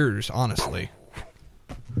have yours, honestly.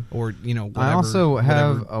 Or, whatever, I also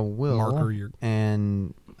have whatever a will marker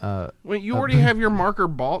and Wait, you already have your marker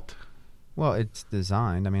bought? well, it's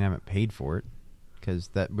designed. I mean, I haven't paid for it because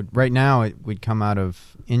that would right now it would come out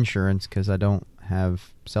of insurance because I don't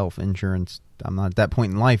have self-insurance. I'm not at that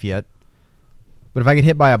point in life yet. But if I get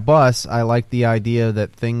hit by a bus, I like the idea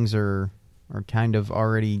that things are kind of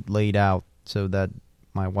already laid out so that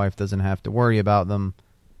my wife doesn't have to worry about them.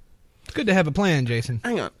 It's good to have a plan, Jason.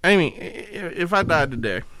 Hang on. Amy, if I died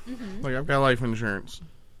today, like I've got life insurance,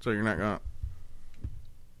 so you're not going to...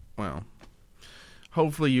 Well,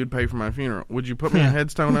 hopefully you'd pay for my funeral. Would you put me a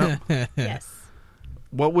headstone up? Yes.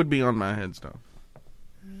 What would be on my headstone?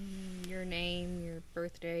 Your name, your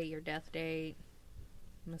birthday, your death date,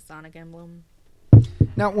 Masonic emblem.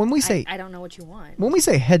 Now, when we say I don't know what you want. when we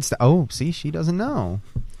say headstone, oh, see, she doesn't know.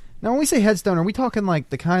 Now, when we say headstone, are we talking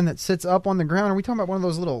like the kind that sits up on the ground? Or are we talking about one of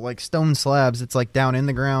those little like stone slabs that's like down in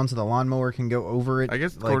the ground so the lawnmower can go over it? I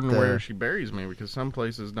guess like according to where she buries me, because some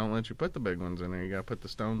places don't let you put the big ones in there. You got to put the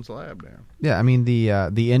stone slab down. Yeah, I mean the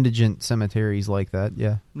indigent cemeteries like that.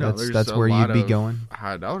 Yeah, No, that's a where lot you'd be of going.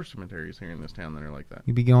 high dollar cemeteries here in this town that are like that.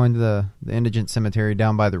 You'd be going to the indigent cemetery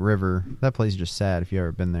down by the river. That place is just sad if you've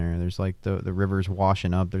ever been there. There's like the river's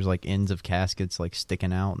washing up. There's like ends of caskets like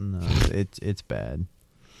sticking out, and it's bad.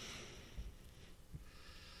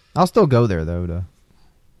 I'll still go there though to,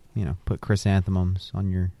 put chrysanthemums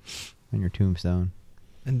on your tombstone.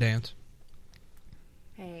 And dance.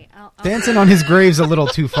 Hey, I'll Dancing on his grave's a little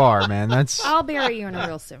too far, man. I'll bury you in a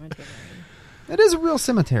real cemetery. It is a real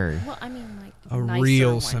cemetery. Well, I mean, like A nicer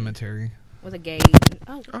real one cemetery. with a gate.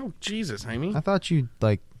 Oh, Oh, Jesus, Amy. I thought you'd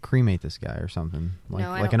like cremate this guy or something, like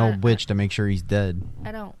No, I like don't- an old witch to make sure he's dead.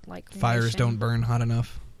 I don't like Fires cremation. don't burn hot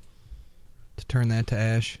enough to turn that to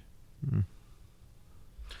ash.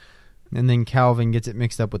 And then Calvin gets it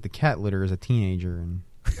mixed up with the cat litter as a teenager and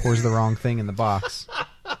pours the wrong thing in the box.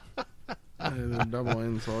 That is a double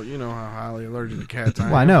insult. You know how highly allergic to cats I am.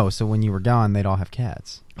 Well, I know. So when you were gone, they'd all have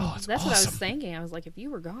cats. Oh, it's That's what I was awesome. thinking. I was like, if you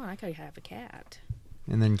were gone, I could have a cat.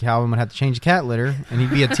 And then Calvin would have to change the cat litter, and he'd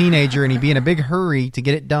be a teenager, and he'd be in a big hurry to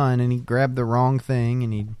get it done, and he'd grab the wrong thing,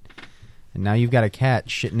 and now you've got a cat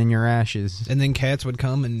shitting in your ashes. And then cats would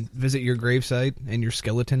come and visit your gravesite, and your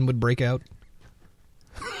skeleton would break out.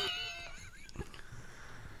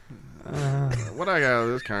 What I got out of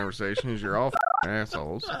this conversation is you're all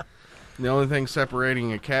assholes. The only thing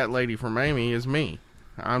separating a cat lady from Amy is me.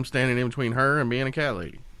 I'm standing in between her and being a cat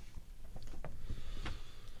lady.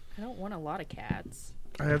 I don't want a lot of cats.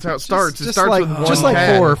 That's how it starts. It Just starts like, with one just like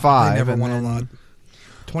cat. 4 or I 5. never and want a then lot.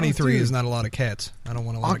 23 dude. is not a lot of cats. I don't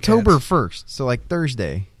want a lot October of cats. 1st, so like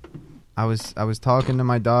Thursday, I was talking to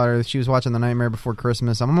my daughter. She was watching The Nightmare Before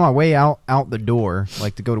Christmas. I'm on my way out the door,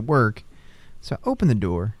 like to go to work. So I open the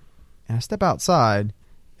door, and I step outside,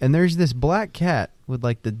 and there's this black cat with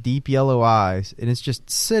like the deep yellow eyes, and it's just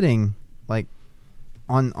sitting like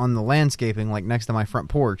on the landscaping, like next to my front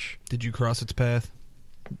porch, Did you cross its path?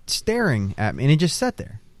 staring at me, and it just sat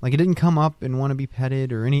there. Like it didn't come up and want to be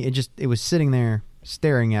petted or any. It was sitting there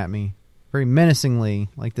staring at me very menacingly,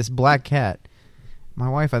 like this black cat. My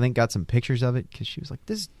wife, I think, got some pictures of it because she was like,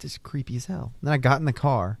 "This is creepy as hell." And then I got in the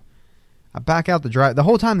car. I back out the drive. The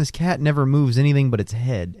whole time, this cat never moves anything but its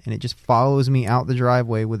head, and it just follows me out the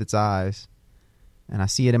driveway with its eyes. And I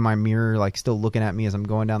see it in my mirror, like still looking at me as I'm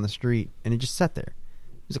going down the street, and it just sat there.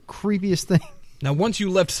 It was the creepiest thing. Now, once you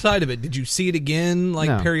left sight of it, did you see it again, like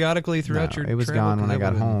No. periodically throughout No, your it was travel? gone when I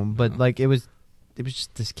got home, but like it was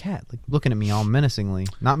just this cat like looking at me all menacingly,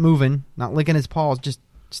 not moving, not licking his paws, just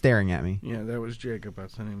staring at me. Yeah, that was Jacob. I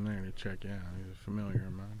sent him there to check you out. He's a familiar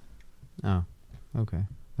of mine. Oh, okay.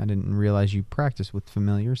 I didn't realize you practice with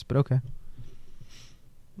familiars, but okay.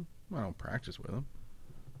 Well, I don't practice with him.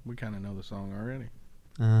 We kind of know the song already.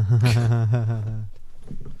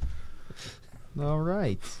 All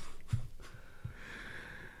right.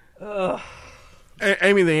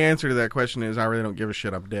 Amy, the answer to that question is I really don't give a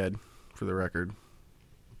shit. I'm dead, for the record.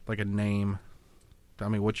 Like a name. I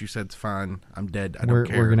mean, what you said's fine. I'm dead. I don't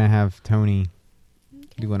care. We're gonna have Tony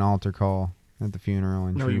do an altar call at the funeral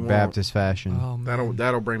in No, true you won't. Baptist fashion. Oh, man.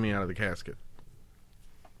 That'll bring me out of the casket.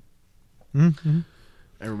 Mm-hmm.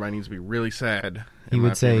 Everybody needs to be really sad. He in my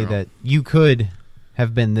would say funeral. that you could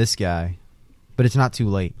have been this guy, but it's not too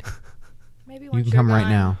late. Maybe You once can you're come right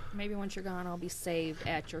gone- now. Maybe once you're gone, I'll be saved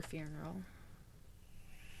at your funeral.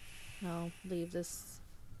 I'll leave this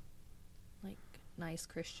like nice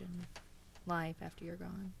Christian life after you're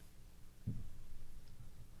gone.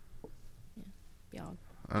 Yeah, be all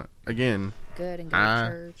Again, good and go to I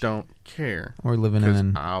church. don't care. Or living in Because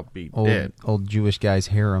an I'll be dead. old Jewish guy's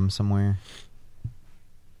harem somewhere.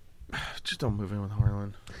 Just don't move in with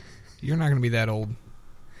Harlan. You're not going to be that old.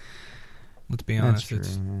 Let's be That's honest. true.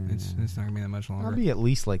 It's not going to be that much longer. I'll be at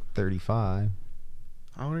least like 35.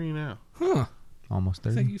 How old are you now? Huh. Almost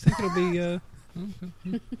You 30. think it'll be...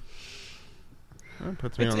 That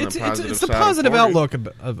puts me on It's the positive the side. positive of 40. outlook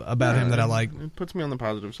about him that I like. It puts me on the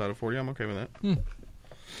positive side of 40. I'm okay with that.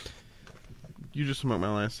 You just smoked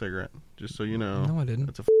my last cigarette, just so you know. No, I didn't.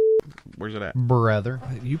 That's a where's it at? Brother.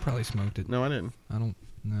 You probably smoked it. No, I didn't. I don't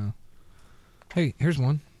know. Hey, here's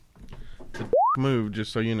one. Move,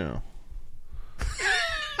 just so you know.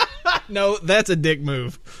 No, that's a dick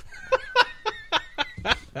move.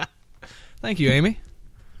 Thank you, Amy.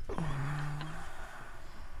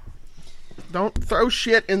 Don't throw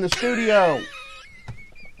shit in the studio.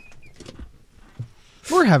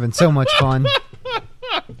 We're having so much fun.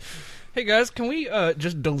 Hey guys, can we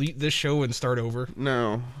just delete this show and start over?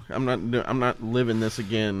 No, I'm not living this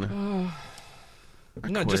again.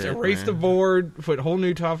 No, just quit, erase man. the board, put whole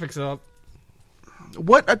new topics up.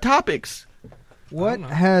 What topics? What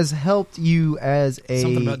has helped you as a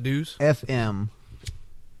Something about dues. FM?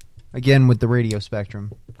 Again, with the radio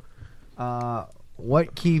spectrum.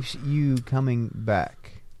 What keeps you coming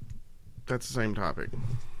back? That's the same topic.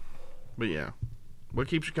 But yeah. What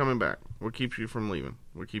keeps you coming back? What keeps you from leaving?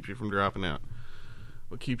 What keeps you from dropping out?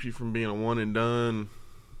 What keeps you from being a one and done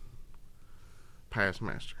past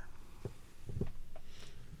master?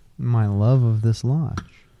 My love of this lodge.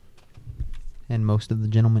 And most of the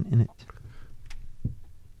gentlemen in it.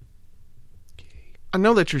 I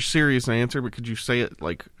know that's your serious answer, but could you say it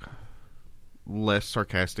like less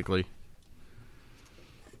sarcastically?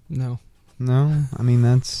 No. No, I mean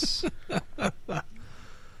that's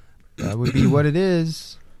that would be what it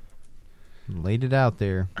is. Laid it out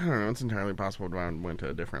there. I don't know. It's entirely possible if I went to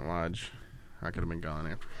a different lodge, I could have been gone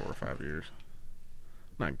after 4 or 5 years.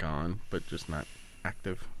 Not gone, but just not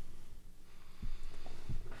active.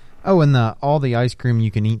 Oh, and all the ice cream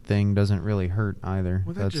you can eat thing doesn't really hurt either.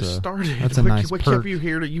 Well, that just started. That's a what, nice what perk. kept you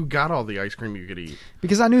here that you got all the ice cream you could eat?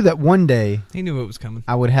 Because I knew that one day He knew it was coming.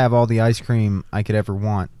 I would have all the ice cream I could ever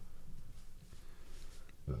want.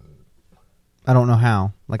 I don't know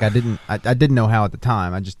how. Like I didn't know how at the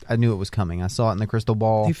time. I knew it was coming. I saw it in the crystal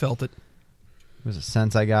ball. He felt it. It was a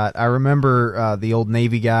sense I got. I remember the old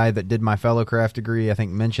Navy guy that did my fellowcraft degree, I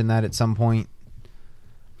think mentioned that at some point.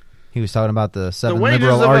 He was talking about the 7 wages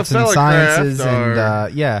liberal of a arts and fellowcraft sciences are-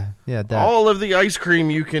 and yeah, that. All of the ice cream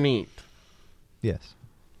you can eat. Yes.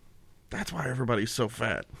 That's why everybody's so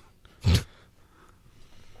fat.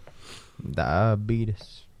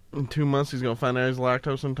 Diabetes. In 2 months, he's going to find out he's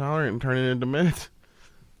lactose intolerant and turn it into meth.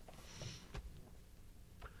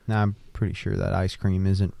 Now I'm pretty sure that ice cream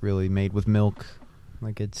isn't really made with milk.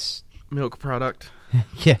 Like it's Milk product.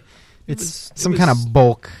 yeah, it's was- it some was kind of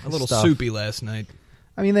bulk. A little stuff. soupy last night.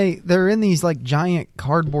 I mean, they're in these like giant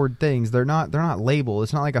cardboard things. They're not labeled.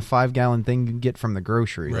 It's not like a 5-gallon thing you get from the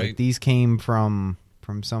grocery. Right. Like these came from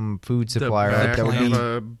some food supplier. The Like back that would of be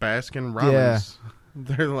a Baskin Robbins. Yeah.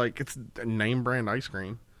 They're like, it's a name brand ice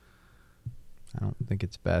cream. I don't think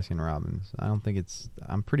it's Baskin Robbins. I don't think it's.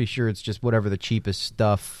 I'm pretty sure it's just whatever the cheapest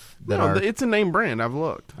stuff that No, it's a name brand. I've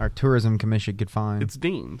looked. our tourism commission could find. It's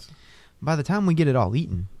Dean's. By the time we get it all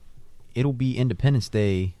eaten, it'll be Independence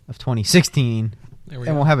Day of 2016, There we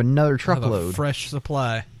and go. we'll have another We'll have a truckload. fresh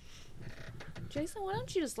supply. Jason, why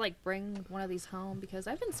don't you just like bring one of these home? Because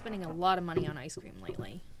I've been spending a lot of money on ice cream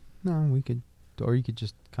lately. No, we could, or you could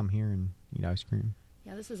just come here and eat ice cream.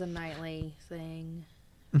 Yeah, this is a nightly thing.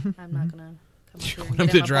 Mm-hmm, I'm not gonna come up here Want and him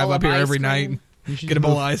get to him a drive bowl up of here ice every cream. night. You should Get a just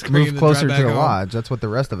bowl of ice cream Move and then closer drive to back the home. lodge. That's what the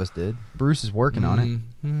rest of us did. Bruce is working on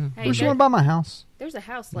it. Mhm. Hey, Bruce, you there- want to buy my house? there's a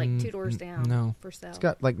house like 2 doors down. no. For sale. It's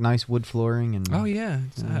got like nice wood flooring and. Oh yeah,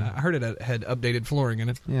 I heard it had updated flooring in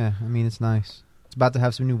it. Yeah, I mean it's nice. It's about to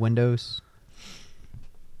have some new windows.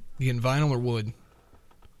 You getting vinyl or wood?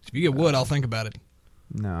 If you get wood, I'll think about it.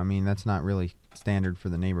 No, I mean that's not really standard for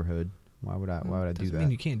the neighborhood. Why would I do Doesn't that?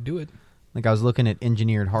 mean you can't do it. Like I was looking at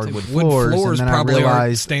engineered hardwood Wood floors, floors and then I probably aren't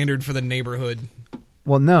realized, standard for the neighborhood.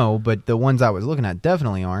 Well, no, but the ones I was looking at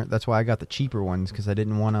definitely aren't. That's why I got the cheaper ones, because I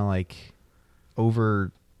didn't want to like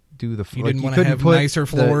overdo the. You didn't want to have nicer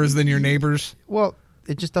floors than your neighbors. Well,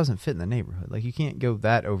 it just doesn't fit in the neighborhood. Like you can't go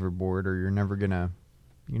that overboard, or you're never gonna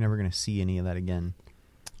see any of that again.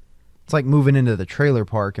 It's like moving into the trailer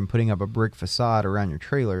park and putting up a brick facade around your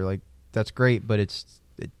trailer. Like that's great, but it's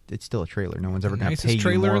still a trailer. No one's ever going to pay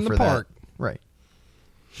you more in the for park. That. Right.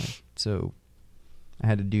 So I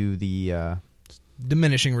had to do the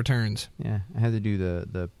diminishing returns. Yeah, I had to do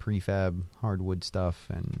the prefab hardwood stuff,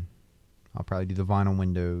 and I'll probably do the vinyl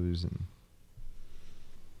windows and.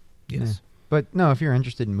 Yes. Yeah. But no, if you're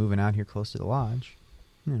interested in moving out here close to the lodge,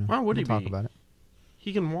 why would he talk be? about it?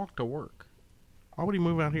 He can walk to work. Why would he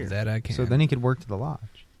move out here? That I can. So then he could work to the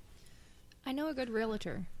lodge. I know a good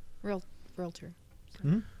realtor. Realtor.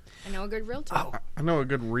 Hmm? I know a good realtor. Oh, I know a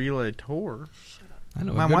good realtor. I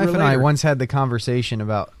know My wife and I once had the conversation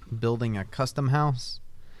about building a custom house.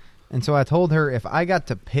 And so I told her, if I got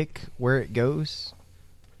to pick where it goes,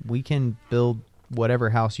 we can build whatever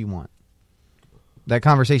house you want. That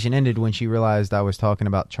conversation ended when she realized I was talking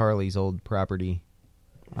about Charlie's old property.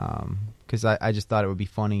 Because I just thought it would be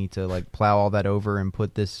funny to like plow all that over and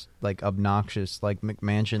put this like obnoxious like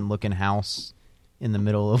McMansion looking house in the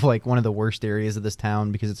middle of like one of the worst areas of this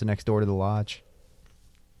town because it's next door to the lodge.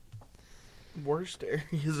 Worst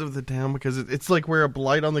areas of the town because it's like we're a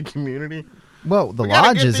blight on the community. Well, the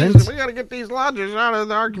lodge isn't. We got to get these lodges out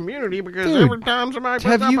of our community because Dude, every time somebody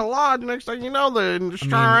puts up a lodge, next thing you know, the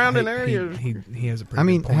surrounding areas. He has a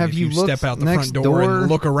pretty good point. have if you looked step out the next front door door, and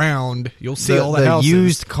look around, you'll see all the houses.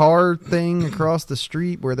 used car thing across the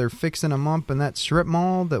street where they're fixing them up in that strip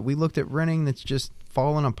mall that we looked at renting that's just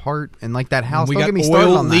falling apart, and like that house. We don't got get me started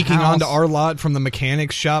oil on the leaking house. onto our lot from the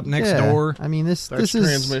mechanic's shop next door. I mean, this That's is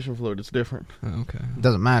transmission fluid. It's different. Oh, okay. It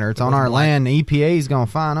doesn't matter. It's on our land. The EPA is going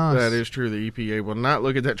to fine us. That is true. The EPA will not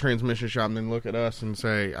look at that transmission shop and then look at us and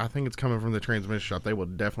say, I think it's coming from the transmission shop. They will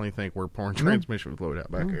definitely think we're pouring transmission fluid out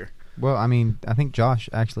back here. Well, I mean, I think Josh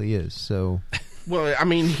actually is. So, Well, I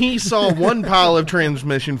mean, he saw one pile of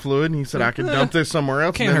transmission fluid and he said, I could dump this somewhere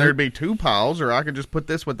else and then there'd be two piles, or I could just put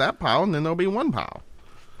this with that pile and then there'll be one pile.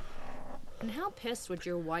 And how pissed would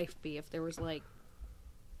your wife be if there was like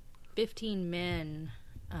 15 men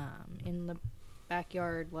in the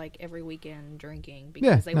backyard like every weekend drinking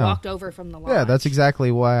because they walked over from the lodge? Yeah, that's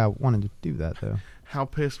exactly why I wanted to do that, though. How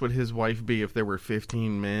pissed would his wife be if there were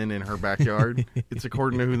 15 men in her backyard? It's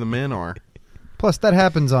according to who the men are. Plus, that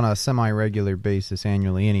happens on a semi-regular basis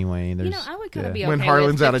annually anyway. You know, I would kind of be okay when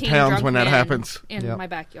Harlan's with out of 15 town drunk when that men happens. in my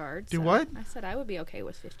backyard. Do what? I said I would be okay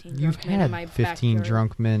with 15 You've drunk men in my had 15 backyard.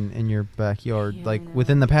 drunk men in your backyard, Yeah, like, I know.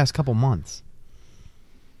 within the past couple months.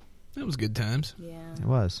 That was good times. Yeah. It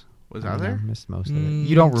was. Was I there? Missed most of it.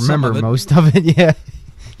 You don't some remember of it. most of it, yeah.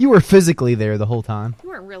 You were physically there the whole time. You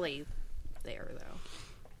weren't really there, though.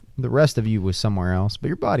 The rest of you was somewhere else, but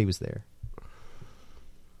your body was there.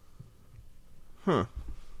 Huh.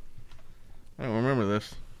 I don't remember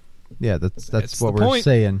this. Yeah, that's That's what the we're point.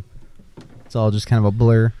 saying. It's all just kind of a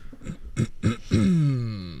blur. It's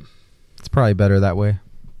probably better that way.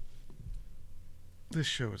 This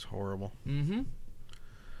show is horrible. Mm-hmm.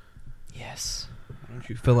 Yes. Why don't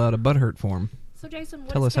you fill out a butthurt form? So, Jason, what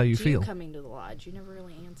Tell has us how kept you feel. coming to the lodge? You never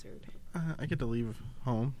really answered. I get to leave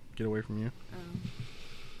home, get away from you.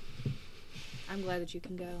 I'm glad that you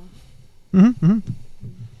can go. Mm-hmm.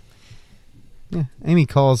 Yeah, Amy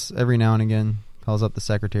calls every now and again, calls up the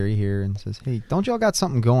secretary here and says, hey, don't y'all got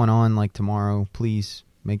something going on like tomorrow? Please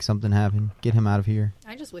make something happen. Get him out of here.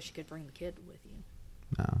 I just wish you could bring the kid with you.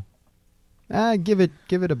 No. Give it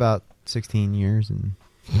about 16 years and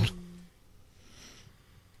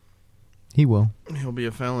he will. He'll be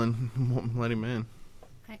a felon. Won't let him in.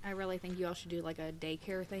 I really think you all should do like a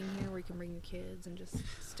daycare thing here where you can bring your kids and just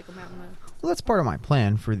stick them out in the... Well, that's part of my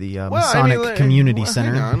plan for the Well, Masonic I mean, Community well,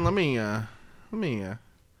 Center. Hang on, let me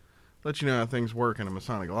let you know how things work in a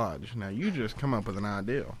Masonic Lodge. Now, you just come up with an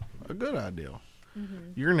ideal, a good ideal.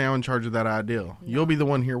 Mm-hmm. You're now in charge of that ideal. No. You'll be the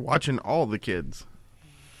one here watching all the kids.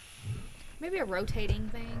 Maybe a rotating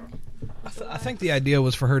thing. I think the idea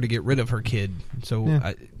was for her to get rid of her kid. So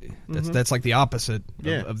Yeah. that's like the opposite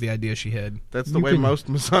Yeah. of the idea she had. That's the You way can- most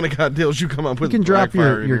Masonic ideals you come up You with. can drop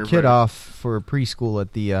backfire in your kid face. off for preschool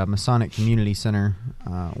at the Masonic Community Center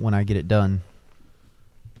when I get it done.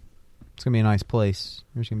 It's going to be a nice place.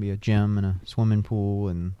 There's going to be a gym and a swimming pool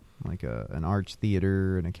and like an arts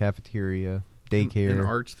theater and a cafeteria, daycare. In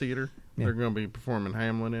arts theater. Yeah. They're going to be performing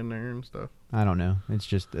Hamlet in there and stuff. I don't know. It's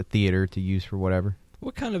just a theater to use for whatever.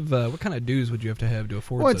 What kind of dues would you have to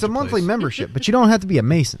afford? Well, it's such a monthly place? membership, but you don't have to be a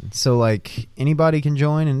Mason. So, like, anybody can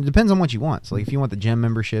join, and it depends on what you want. So, like, if you want the gym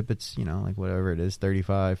membership, it's, like, whatever it is,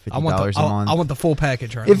 $35, $50 a month. I want the full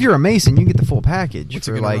package. Right? If you're a Mason, you get the full package What's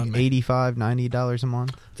it for, gonna like, run me? $85, $90 a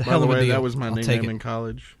month. It's a By hell the of a way, deal. that was my I'll take nickname it. in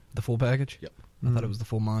college. The full package? Yep. I thought it was the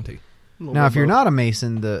full Monty. Now, if you're not a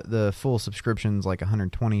Mason, the full subscription's like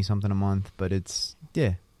 $120 something a month, but it's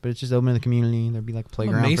just open to the community. There'd be like a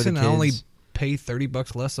playground I'm a for the Mason, kids. I only pay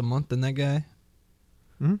 $30 less a month than that guy.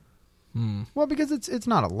 Well, because it's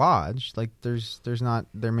not a lodge. Like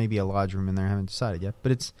there may be a lodge room in there. I haven't decided yet,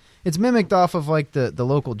 but it's mimicked off of like the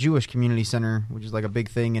local Jewish community center, which is like a big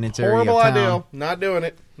thing in its area Horrible of town. idea. Not doing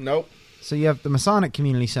it. Nope. So you have the Masonic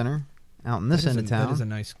Community Center out in this end of town. That is a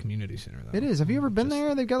nice community center, though. It is. Have you ever been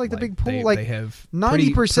there? They've got like the big pool. They have 90% of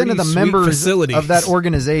the pretty sweet members facilities. of that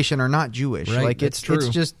organization are not Jewish. Right, like that's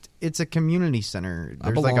it's true. it's a community center.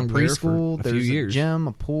 I There's like a belonged there for preschool. a few There's years. a gym,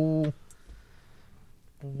 a pool.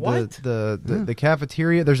 What? The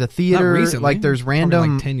cafeteria? There's a theater. Not recently. Like there's Probably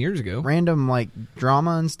random like 10 years ago. random like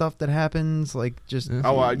drama and stuff that happens. Like just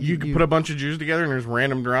You could put a bunch of Jews together and there's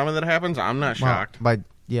random drama that happens? I'm not shocked.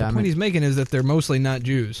 The point he's making is that they're mostly not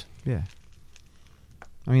Jews. Yeah.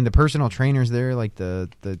 I mean, the personal trainers there, like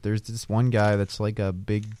there's this one guy that's like a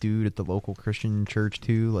big dude at the local Christian church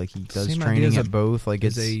too. Like he does Same training idea at as both. Like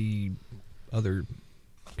It's it's a other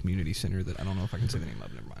community center that I don't know if I can say the name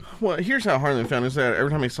of. Never mind. Well, here's how Harlan found is that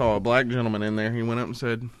every time he saw a black gentleman in there, he went up and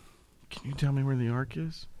said, "Can you tell me where the Ark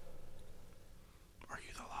is? Are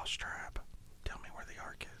you the lost tribe? Tell me where the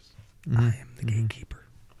Ark is." I am the gatekeeper.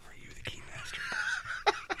 Are you the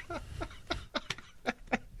keymaster?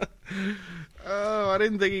 Oh, I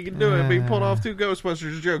didn't think he could do it, but he pulled off 2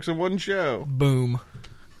 Ghostbusters jokes in one show. Boom.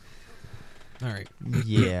 All right.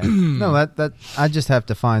 yeah. No, that I just have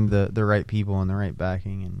to find the right people and the right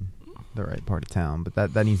backing and the right part of town.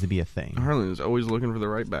 But that needs to be a thing. Harlan is always looking for the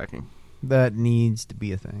right backing. That needs to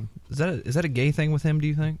be a thing. Is that a gay thing with him, do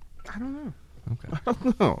you think? I don't know.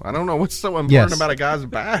 Okay. I don't know what's so important Yes. about a guy's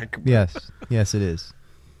back. Yes. Yes, it is.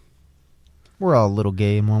 We're all a little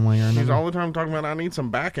gay in one way or He's another. all the time talking about, I need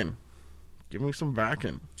some backing. Give me some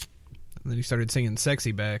backing. And then he started singing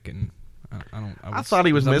 "Sexy Back," and I thought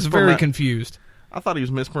he was I was very mispronounced. confused. I thought he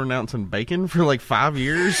was mispronouncing bacon for like 5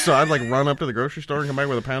 years, so I'd like run up to the grocery store and come back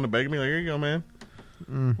with a pound of bacon and be like, "Here you go, man.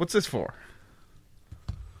 What's this for?"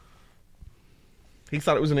 He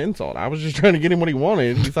thought it was an insult. I was just trying to get him what he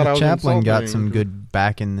wanted. He thought I was Chaplin insulting got him. some good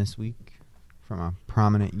backing this week from a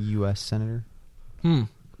prominent U.S. senator.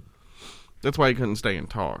 That's why he couldn't stay and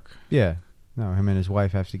talk. Yeah. No, him and his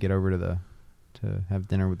wife have to get over to have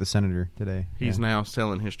dinner with the senator today. He's now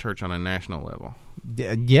selling his church on a national level.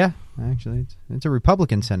 Yeah, actually, it's a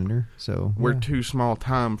Republican senator, so We're yeah. too small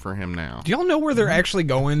time for him now. Do y'all know where they're actually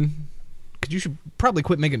going? Because you should probably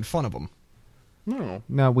quit making fun of them. No.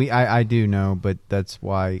 No, I do know, but that's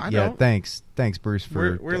why. I yeah, don't. thanks, Bruce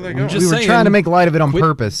for. Where are they we going? just were saying, trying to make light of it on quit-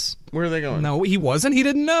 purpose. Where are they going? No, he wasn't. He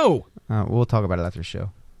didn't know. We'll talk about it after the show.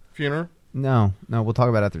 Funeral? No, we'll talk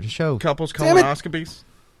about it after the show. Couples Damn it. colonoscopies?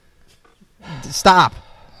 Stop,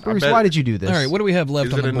 Bruce. bet- Why did you do this? All right, what do we have left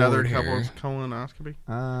Is on it the another board here? couples colonoscopy?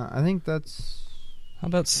 I think that's. How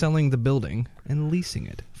about selling the building and leasing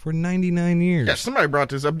it for 99 years? Yeah, somebody brought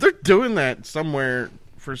this up. They're doing that somewhere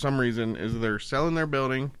for some reason. Is they're selling their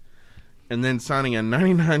building and then signing a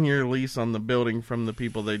 99-year lease on the building from the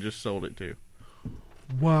people they just sold it to.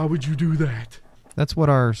 Why would you do that? That's what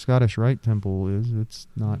our Scottish Rite temple is. It's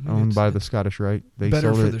not owned by the Scottish Rite. They better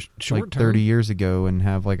sold for it the short like term. 30 years ago and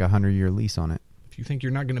have like a 100-year lease on it. If you think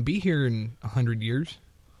you're not going to be here in 100 years,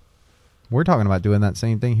 We're talking about doing that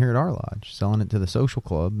same thing here at our lodge, selling it to the social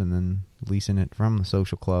club and then leasing it from the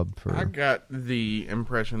social club for. I got the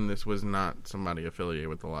impression this was not somebody affiliated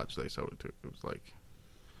with the lodge they sold it to. It was like...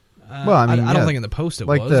 Well, I mean, I don't yeah. think in the post it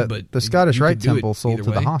like was, but the Scottish you could Rite do it temple sold either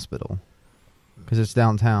to the way. hospital because it's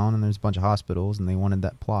downtown and there's a bunch of hospitals and they wanted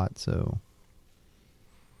that plot, so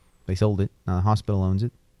they sold it. Now the hospital owns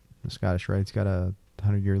it. The Scottish Rite's got a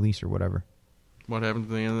 100-year lease or whatever. What happened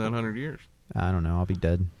to the end of that 100 years? I don't know. I'll be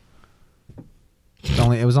dead.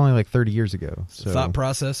 It was only like 30 years ago. It's the So thought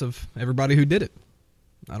process of everybody who did it.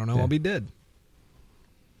 I don't know. Yeah. I'll be dead.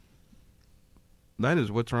 That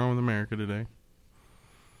is what's wrong with America today.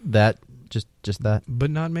 that just that. But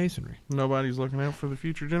not masonry. Nobody's looking out for the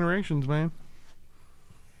future generations, man.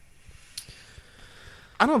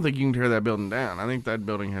 I don't think you can tear that building down. I think that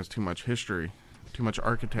building has too much history, too much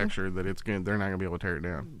architecture that they're not going to be able to tear it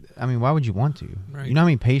down. I mean, why would you want to? Right. You know how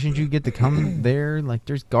many patients you get to come there? Like,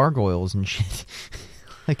 there's gargoyles and shit.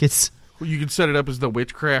 Like, it's Well, you could set it up as the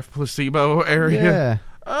witchcraft placebo area. yeah.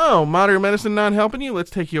 Oh, modern medicine not helping you?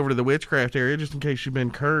 Let's take you over to the witchcraft area just in case you've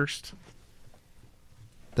been cursed.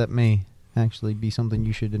 That may actually be something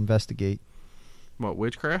you should investigate. What,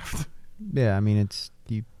 witchcraft? Yeah, I mean,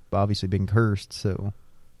 you've obviously been cursed, so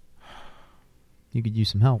you could use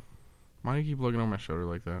some help. Why do you keep looking on my shoulder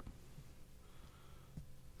like that?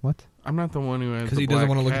 What? I'm not the one who has Because he doesn't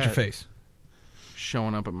want to look at your face.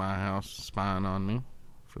 Showing up at my house, spying on me,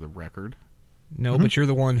 for the record. No, but you're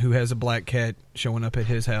the one who has a black cat showing up at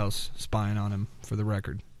his house, spying on him, for the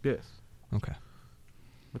record. Yes. Okay.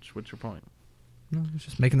 What's your point? No, I was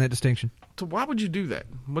just making that distinction. So why would you do that?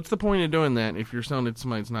 What's the point of doing that if you're selling it to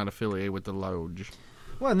somebody that's not affiliated with the Lodge?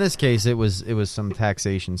 Well, in this case, it was some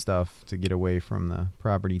taxation stuff to get away from the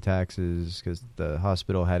property taxes because the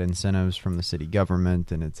hospital had incentives from the city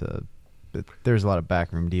government, and there's a lot of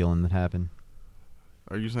backroom dealing that happened.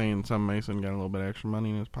 Are you saying some Mason got a little bit extra money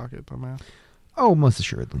in his pocket somehow? Oh, most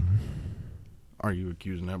assuredly. Are you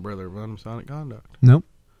accusing that brother of unmasonic conduct? Nope.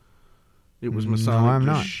 It was No, Masonic, I'm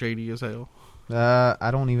just not. shady as hell.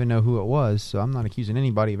 I don't even know who it was, so I'm not accusing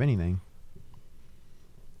anybody of anything.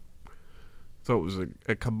 So it was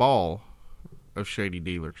a cabal of shady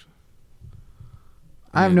dealers.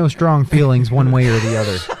 I have no strong feelings one way or the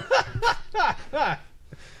other.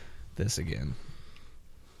 This again.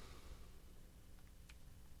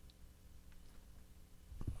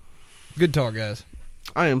 Good talk, guys.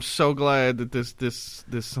 I am so glad that this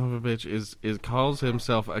son of a bitch is calls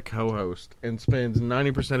himself a co-host and spends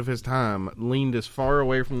 90% of his time leaned as far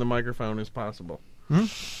away from the microphone as possible.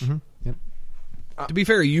 Mm-hmm. Yep. To be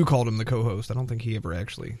fair, you called him the co-host. I don't think he ever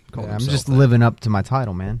actually called I'm himself just that. living up to my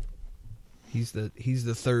title, man. He's the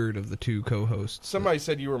third of the two co-hosts. Somebody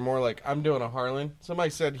said you were more like, I'm doing a Harlan. Somebody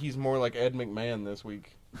said he's more like Ed McMahon this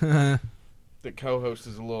week. The co-host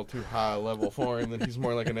is a little too high a level for him, that he's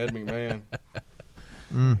more like an Ed McMahon.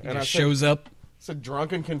 And I shows up. said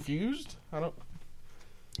drunk and confused? I don't...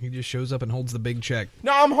 He just shows up and holds the big check.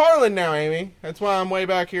 No, I'm Harlan now, Amy. That's why I'm way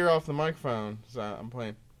back here off the microphone. So I'm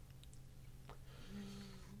playing.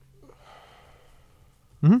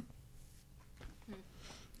 Mm-hmm.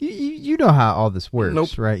 You know how all this works, Nope.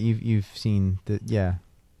 right? You've seen that, yeah.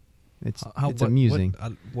 It's amusing.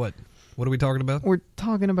 What are we talking about? We're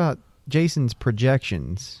talking about Jason's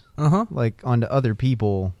projections, like onto other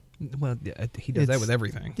people. Well, yeah, he does that with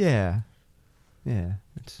everything. Yeah.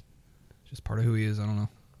 It's just part of who he is. I don't know.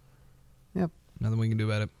 Yep. Nothing we can do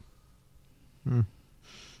about it. Are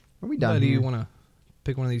we done? Do you here? want to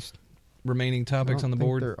pick one of these remaining topics I on the don't think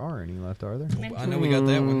board? there are any left, are there? I know we got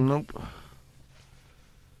that one. Nope.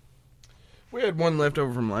 We had one left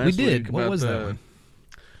over from last We week. did. What about was that one?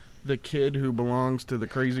 The kid who belongs to the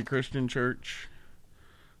crazy Christian church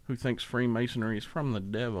who thinks Freemasonry is from the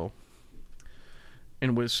devil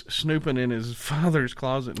and was snooping in his father's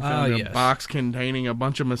closet and found a box containing a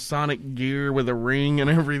bunch of Masonic gear with a ring and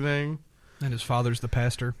everything. And his father's the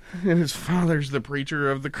pastor. And his father's the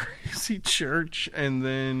preacher of the crazy church. And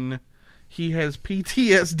then he has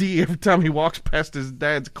PTSD every time he walks past his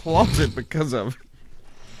dad's closet because of it.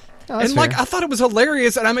 Oh, And like, I thought it was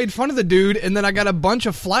hilarious, and I made fun of the dude, and then I got a bunch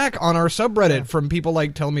of flack on our subreddit from people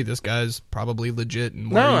like telling me this guy's probably legit.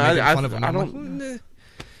 And why are you making fun of him? I I'm don't.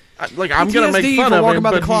 I'm gonna make PTSD fun for of walking him,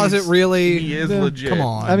 by the but closet. Really, he is legit. Come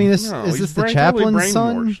on. I mean, is he's this the totally chaplain's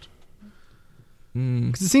son? brainwashed.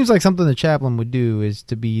 Because it seems like something the chaplain would do is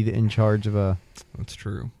to be in charge of a That's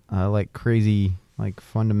true. like crazy, like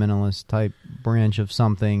fundamentalist type branch of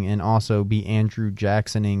something, and also be Andrew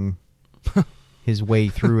Jacksoning his way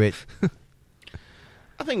through it.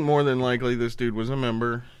 I think more than likely this dude was a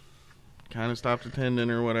member, kind of stopped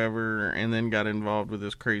attending or whatever, and then got involved with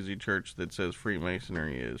this crazy church that says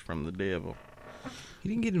Freemasonry is from the devil. He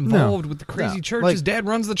didn't get involved with the crazy church. Like, his dad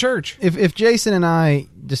runs the church. If Jason and I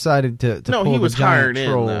decided to No, pull he the was giant hired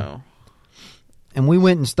troll, in though. and we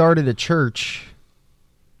went and started a church,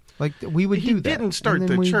 like we would He do that. didn't start And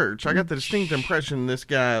then the we- church. I got the distinct impression this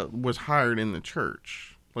guy was hired in the church.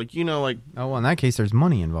 Like, you know, like... Oh, well, in that case, there's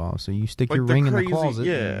money involved, so you stick like your ring in the crazy, closet.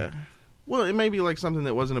 Yeah. Well, it may be like something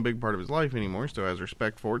that wasn't a big part of his life anymore. He still has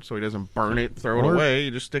respect for it, so he doesn't burn it, throw it Or- away. He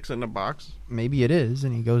just sticks it in a box. Maybe it is,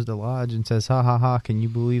 and he goes to lodge and says, "Ha ha ha! Can you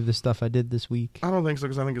believe the stuff I did this week?" I don't think so,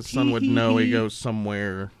 because I think his son would know he goes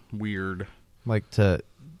somewhere weird. Like to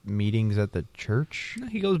meetings at the church.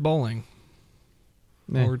 He goes bowling.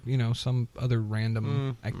 Yeah. Or, some other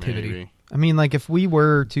random activity. Maybe. I mean, like if we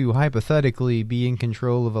were to hypothetically be in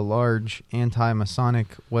control of a large anti-Masonic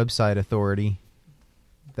website authority,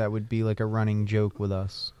 that would be like a running joke with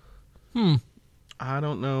us. I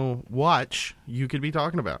don't know what you could be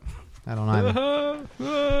talking about. I don't either.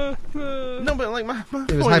 No, but like my It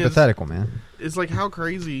was point hypothetical, man. is like how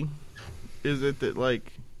crazy is it that,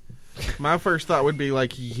 like, my first thought would be,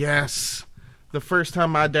 like, yes, the first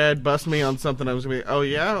time my dad bust me on something, I was going to be, oh,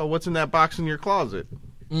 yeah? Well, what's in that box in your closet?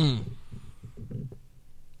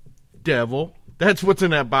 Devil. That's what's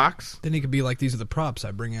in that box. Then he could be like, these are the props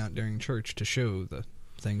I bring out during church to show the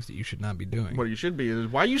things that you should not be doing. What you should be is,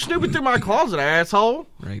 why are you snooping through my closet, asshole?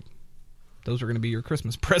 Right. Those are going to be your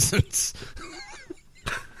Christmas presents.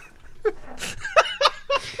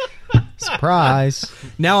 Surprise.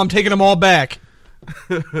 Now I'm taking them all back.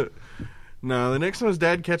 No, the next time his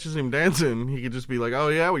dad catches him dancing, he could just be like, oh,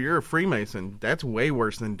 yeah, well, you're a Freemason. That's way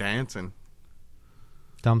worse than dancing.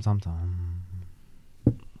 Dum, dum, dum.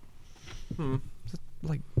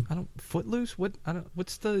 Like, Footloose?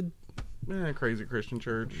 What's the... Crazy Christian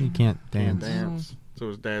church. You can't dance. So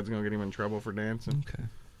his dad's going to get him in trouble for dancing. Okay.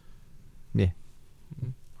 Yeah.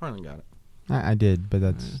 Harlan got it. I did, but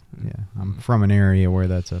that's... Yeah. I'm from an area where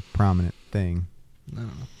that's a prominent thing. I don't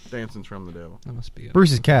know. Dancing's from the devil. That must be it.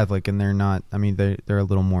 Bruce is Catholic, and they're not... I mean, they're a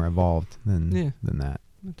little more evolved than that.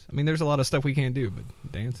 I mean, there's a lot of stuff we can't do, but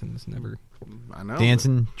dancing is never... I know.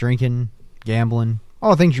 Dancing, drinking, gambling... All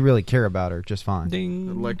the things you really care about are just fine. Ding.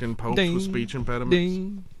 Electing popes ding, with speech impediments.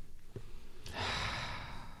 Ding.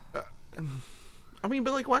 I mean,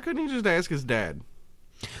 but, like, why couldn't he just ask his dad?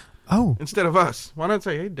 Oh. Instead of us. Why not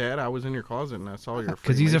say, hey, Dad, I was in your closet and I saw your...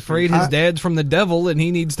 Because he's afraid his dad's from the devil and he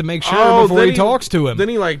needs to make sure before he talks to him. Then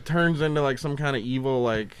he, like, turns into, like, some kind of evil,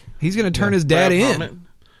 like... He's going to turn his dad in.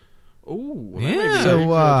 Ooh. Yeah. So, he's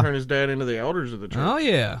going to turn his dad into the elders of the church. Oh,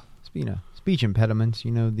 yeah. Speaking of speech impediments, you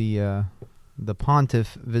know, the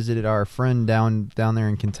pontiff visited our friend down there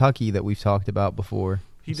in Kentucky that we've talked about before.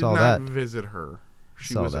 He did not visit her.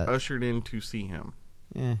 She was ushered in to see him.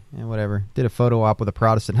 Yeah, whatever. Did a photo op with a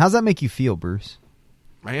Protestant. How's that make you feel, Bruce?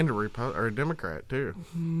 And a Democrat, too.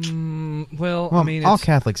 Well, I mean... all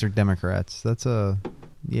Catholics are Democrats. That's a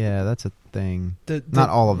thing. Not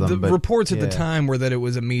all of them, the but... reports at the time were that it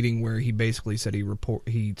was a meeting where he basically said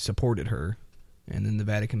he supported her, and then the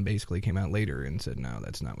Vatican basically came out later and said, no,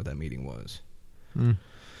 that's not what that meeting was.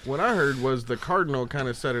 What I heard was the cardinal kind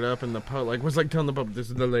of set it up, and the Pope was like telling the Pope, this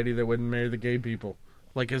is the lady that wouldn't marry the gay people.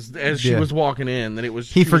 Like, as she was walking in, that it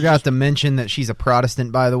was... He forgot to mention that she's a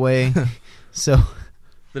Protestant, by the way. So...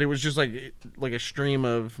 That it was just like a stream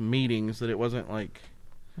of meetings, that it wasn't like...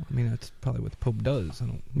 I mean, that's probably what the Pope does. I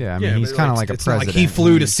mean, he's kind of like a president. Like he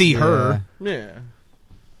flew to see her. Yeah.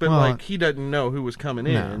 But, like, he doesn't know who was coming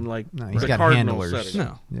in. No, like, he's got handlers.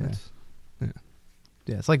 No.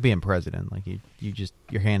 Yeah, it's like being president. Like,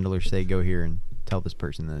 your handlers say, go here and tell this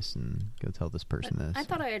person this, and go tell this person this. I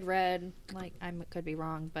thought I had read, like, I could be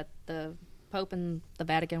wrong, but the Pope and the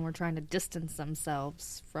Vatican were trying to distance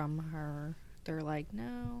themselves from her. They're like,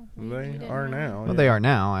 no. They are now. Well, they are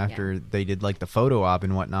now, after they did, like, the photo op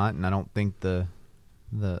and whatnot, and I don't think the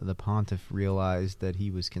pontiff realized that he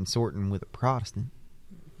was consorting with a Protestant.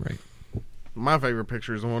 Right. My favorite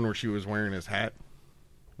picture is the one where she was wearing his hat,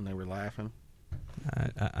 and they were laughing.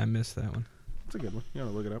 I missed that one. It's a good one. You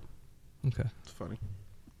gotta look it up. Okay. It's funny.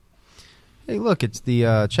 Hey, look, it's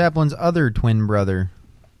the chaplain's other twin brother,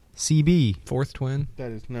 CB. Fourth twin?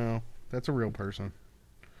 That's a real person.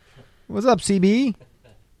 What's up, CB?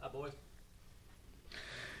 Hi, boys.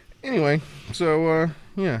 Anyway, so,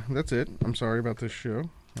 yeah, that's it. I'm sorry about this show.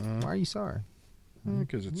 Why are you sorry?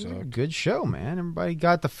 Because it sucked. Good show, man. Everybody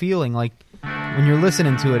got the feeling, like, when you're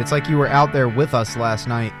listening to it, it's like you were out there with us last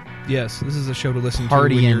night. Yes, this is a show to listen Partying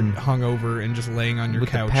to when you're hungover and just laying on your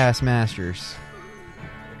with couch. The past masters.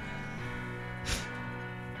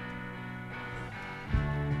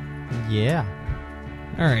 Yeah.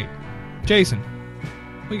 All right. Jason,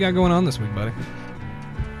 what you got going on this week, buddy?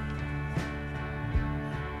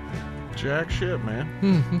 Jack shit,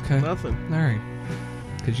 man. Okay. Nothing. All right.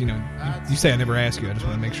 Because, you say I never ask you. I just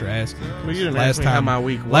want to make sure I ask you. Well, you didn't ask me how my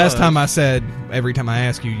week was. Last time I said, every time I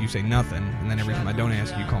ask you, you say nothing. And then every time I don't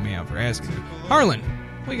ask you, you call me out for asking you. Harlan,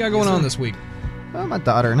 what you got going on this week? Well, my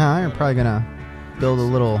daughter and I are probably going to build a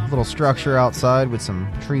little structure outside with some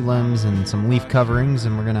tree limbs and some leaf coverings.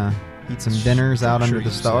 And we're going to eat some dinners out under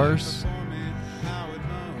the stars.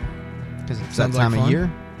 Because it's that time of year.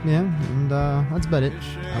 Yeah, and that's about it.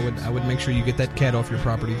 I would make sure you get that cat off your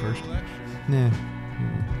property first. Yeah.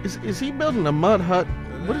 Is he building a mud hut?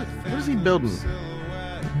 What is he building?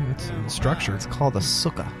 It's a structure. It's called a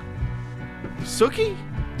sukkah. Sookie?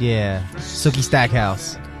 Yeah, Sookie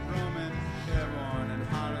Stackhouse.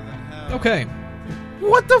 Okay.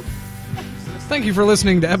 What the Thank you for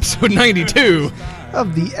listening to episode 92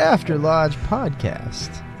 of the After Lodge podcast.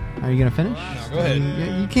 Are you going to finish? No, go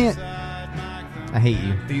ahead. You can't. I hate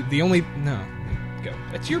you. The only... No. Go.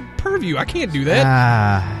 That's your purview. I can't do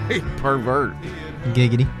that. Hey, pervert.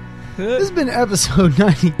 Giggity. This has been episode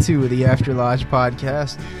 92 of the After Lodge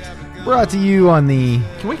podcast. Brought to you on the...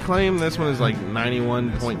 Can we claim this one is like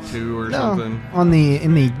 91.2 or something?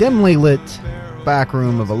 In the dimly lit back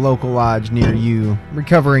room of a local lodge near you,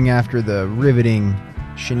 recovering after the riveting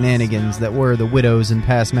shenanigans that were the Widows and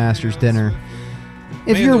Past Masters dinner.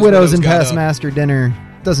 If your Widows and Past Master dinner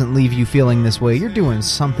doesn't leave you feeling this way, you're doing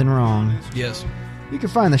something wrong. Yes. You can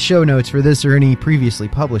find the show notes for this or any previously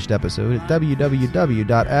published episode at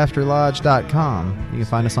www.afterlodge.com. You can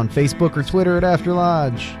find us on Facebook or Twitter at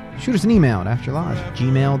Afterlodge. Shoot us an email at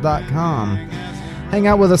afterlodge@gmail.com. Hang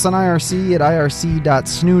out with us on IRC at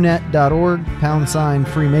irc.snoonet.org,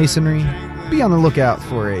 #Freemasonry. Be on the lookout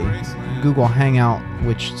for a Google Hangout,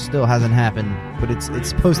 which still hasn't happened, but it's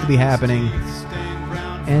supposed to be happening.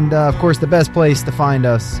 And, of course, the best place to find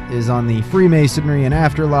us is on the Freemasonry and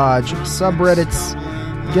After Lodge subreddits.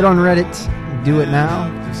 Get on Reddit. Do it now.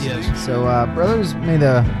 Yes. So, brothers, may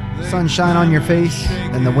the sun shine on your face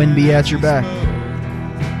and the wind be at your back.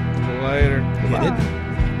 Later. Hit it. Of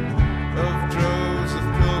droves of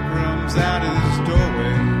pilgrims at his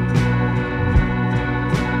doorway.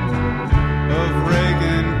 Of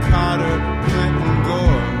Reagan, Carter, Clinton,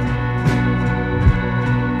 Gore.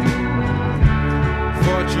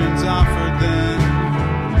 Fortunes offered then,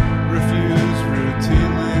 refused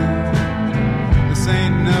routinely. This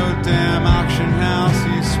ain't no damn auction house,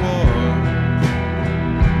 he swore.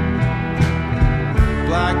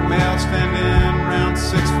 Black male standing round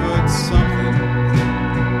 6 foot something.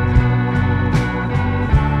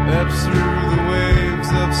 Ebbs through the waves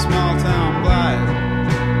of small town blight.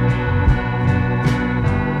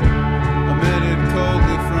 Emitted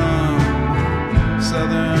coldly from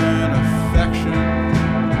southern affection.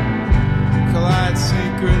 Collide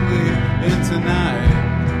secretly into night.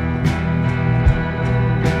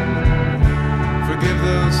 Forgive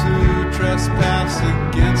those who trespass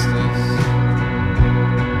against us.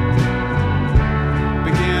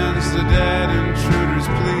 Begins the dead intruder's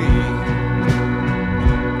plea.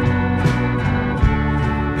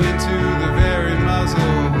 Into the very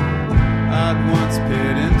muzzle I'd once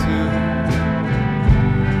peered into.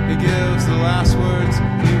 He gives the last words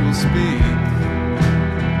he will speak.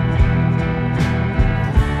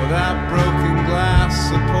 That broken glass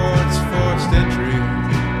supports forced entry.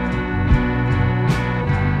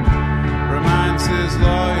 Reminds his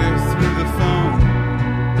lawyer through the phone.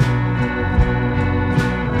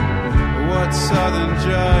 What southern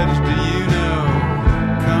judge do you know?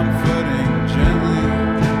 Comforting gently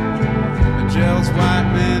the jail's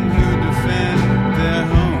white men who defend their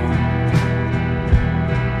home.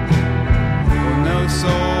 Well, no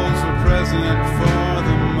souls were present for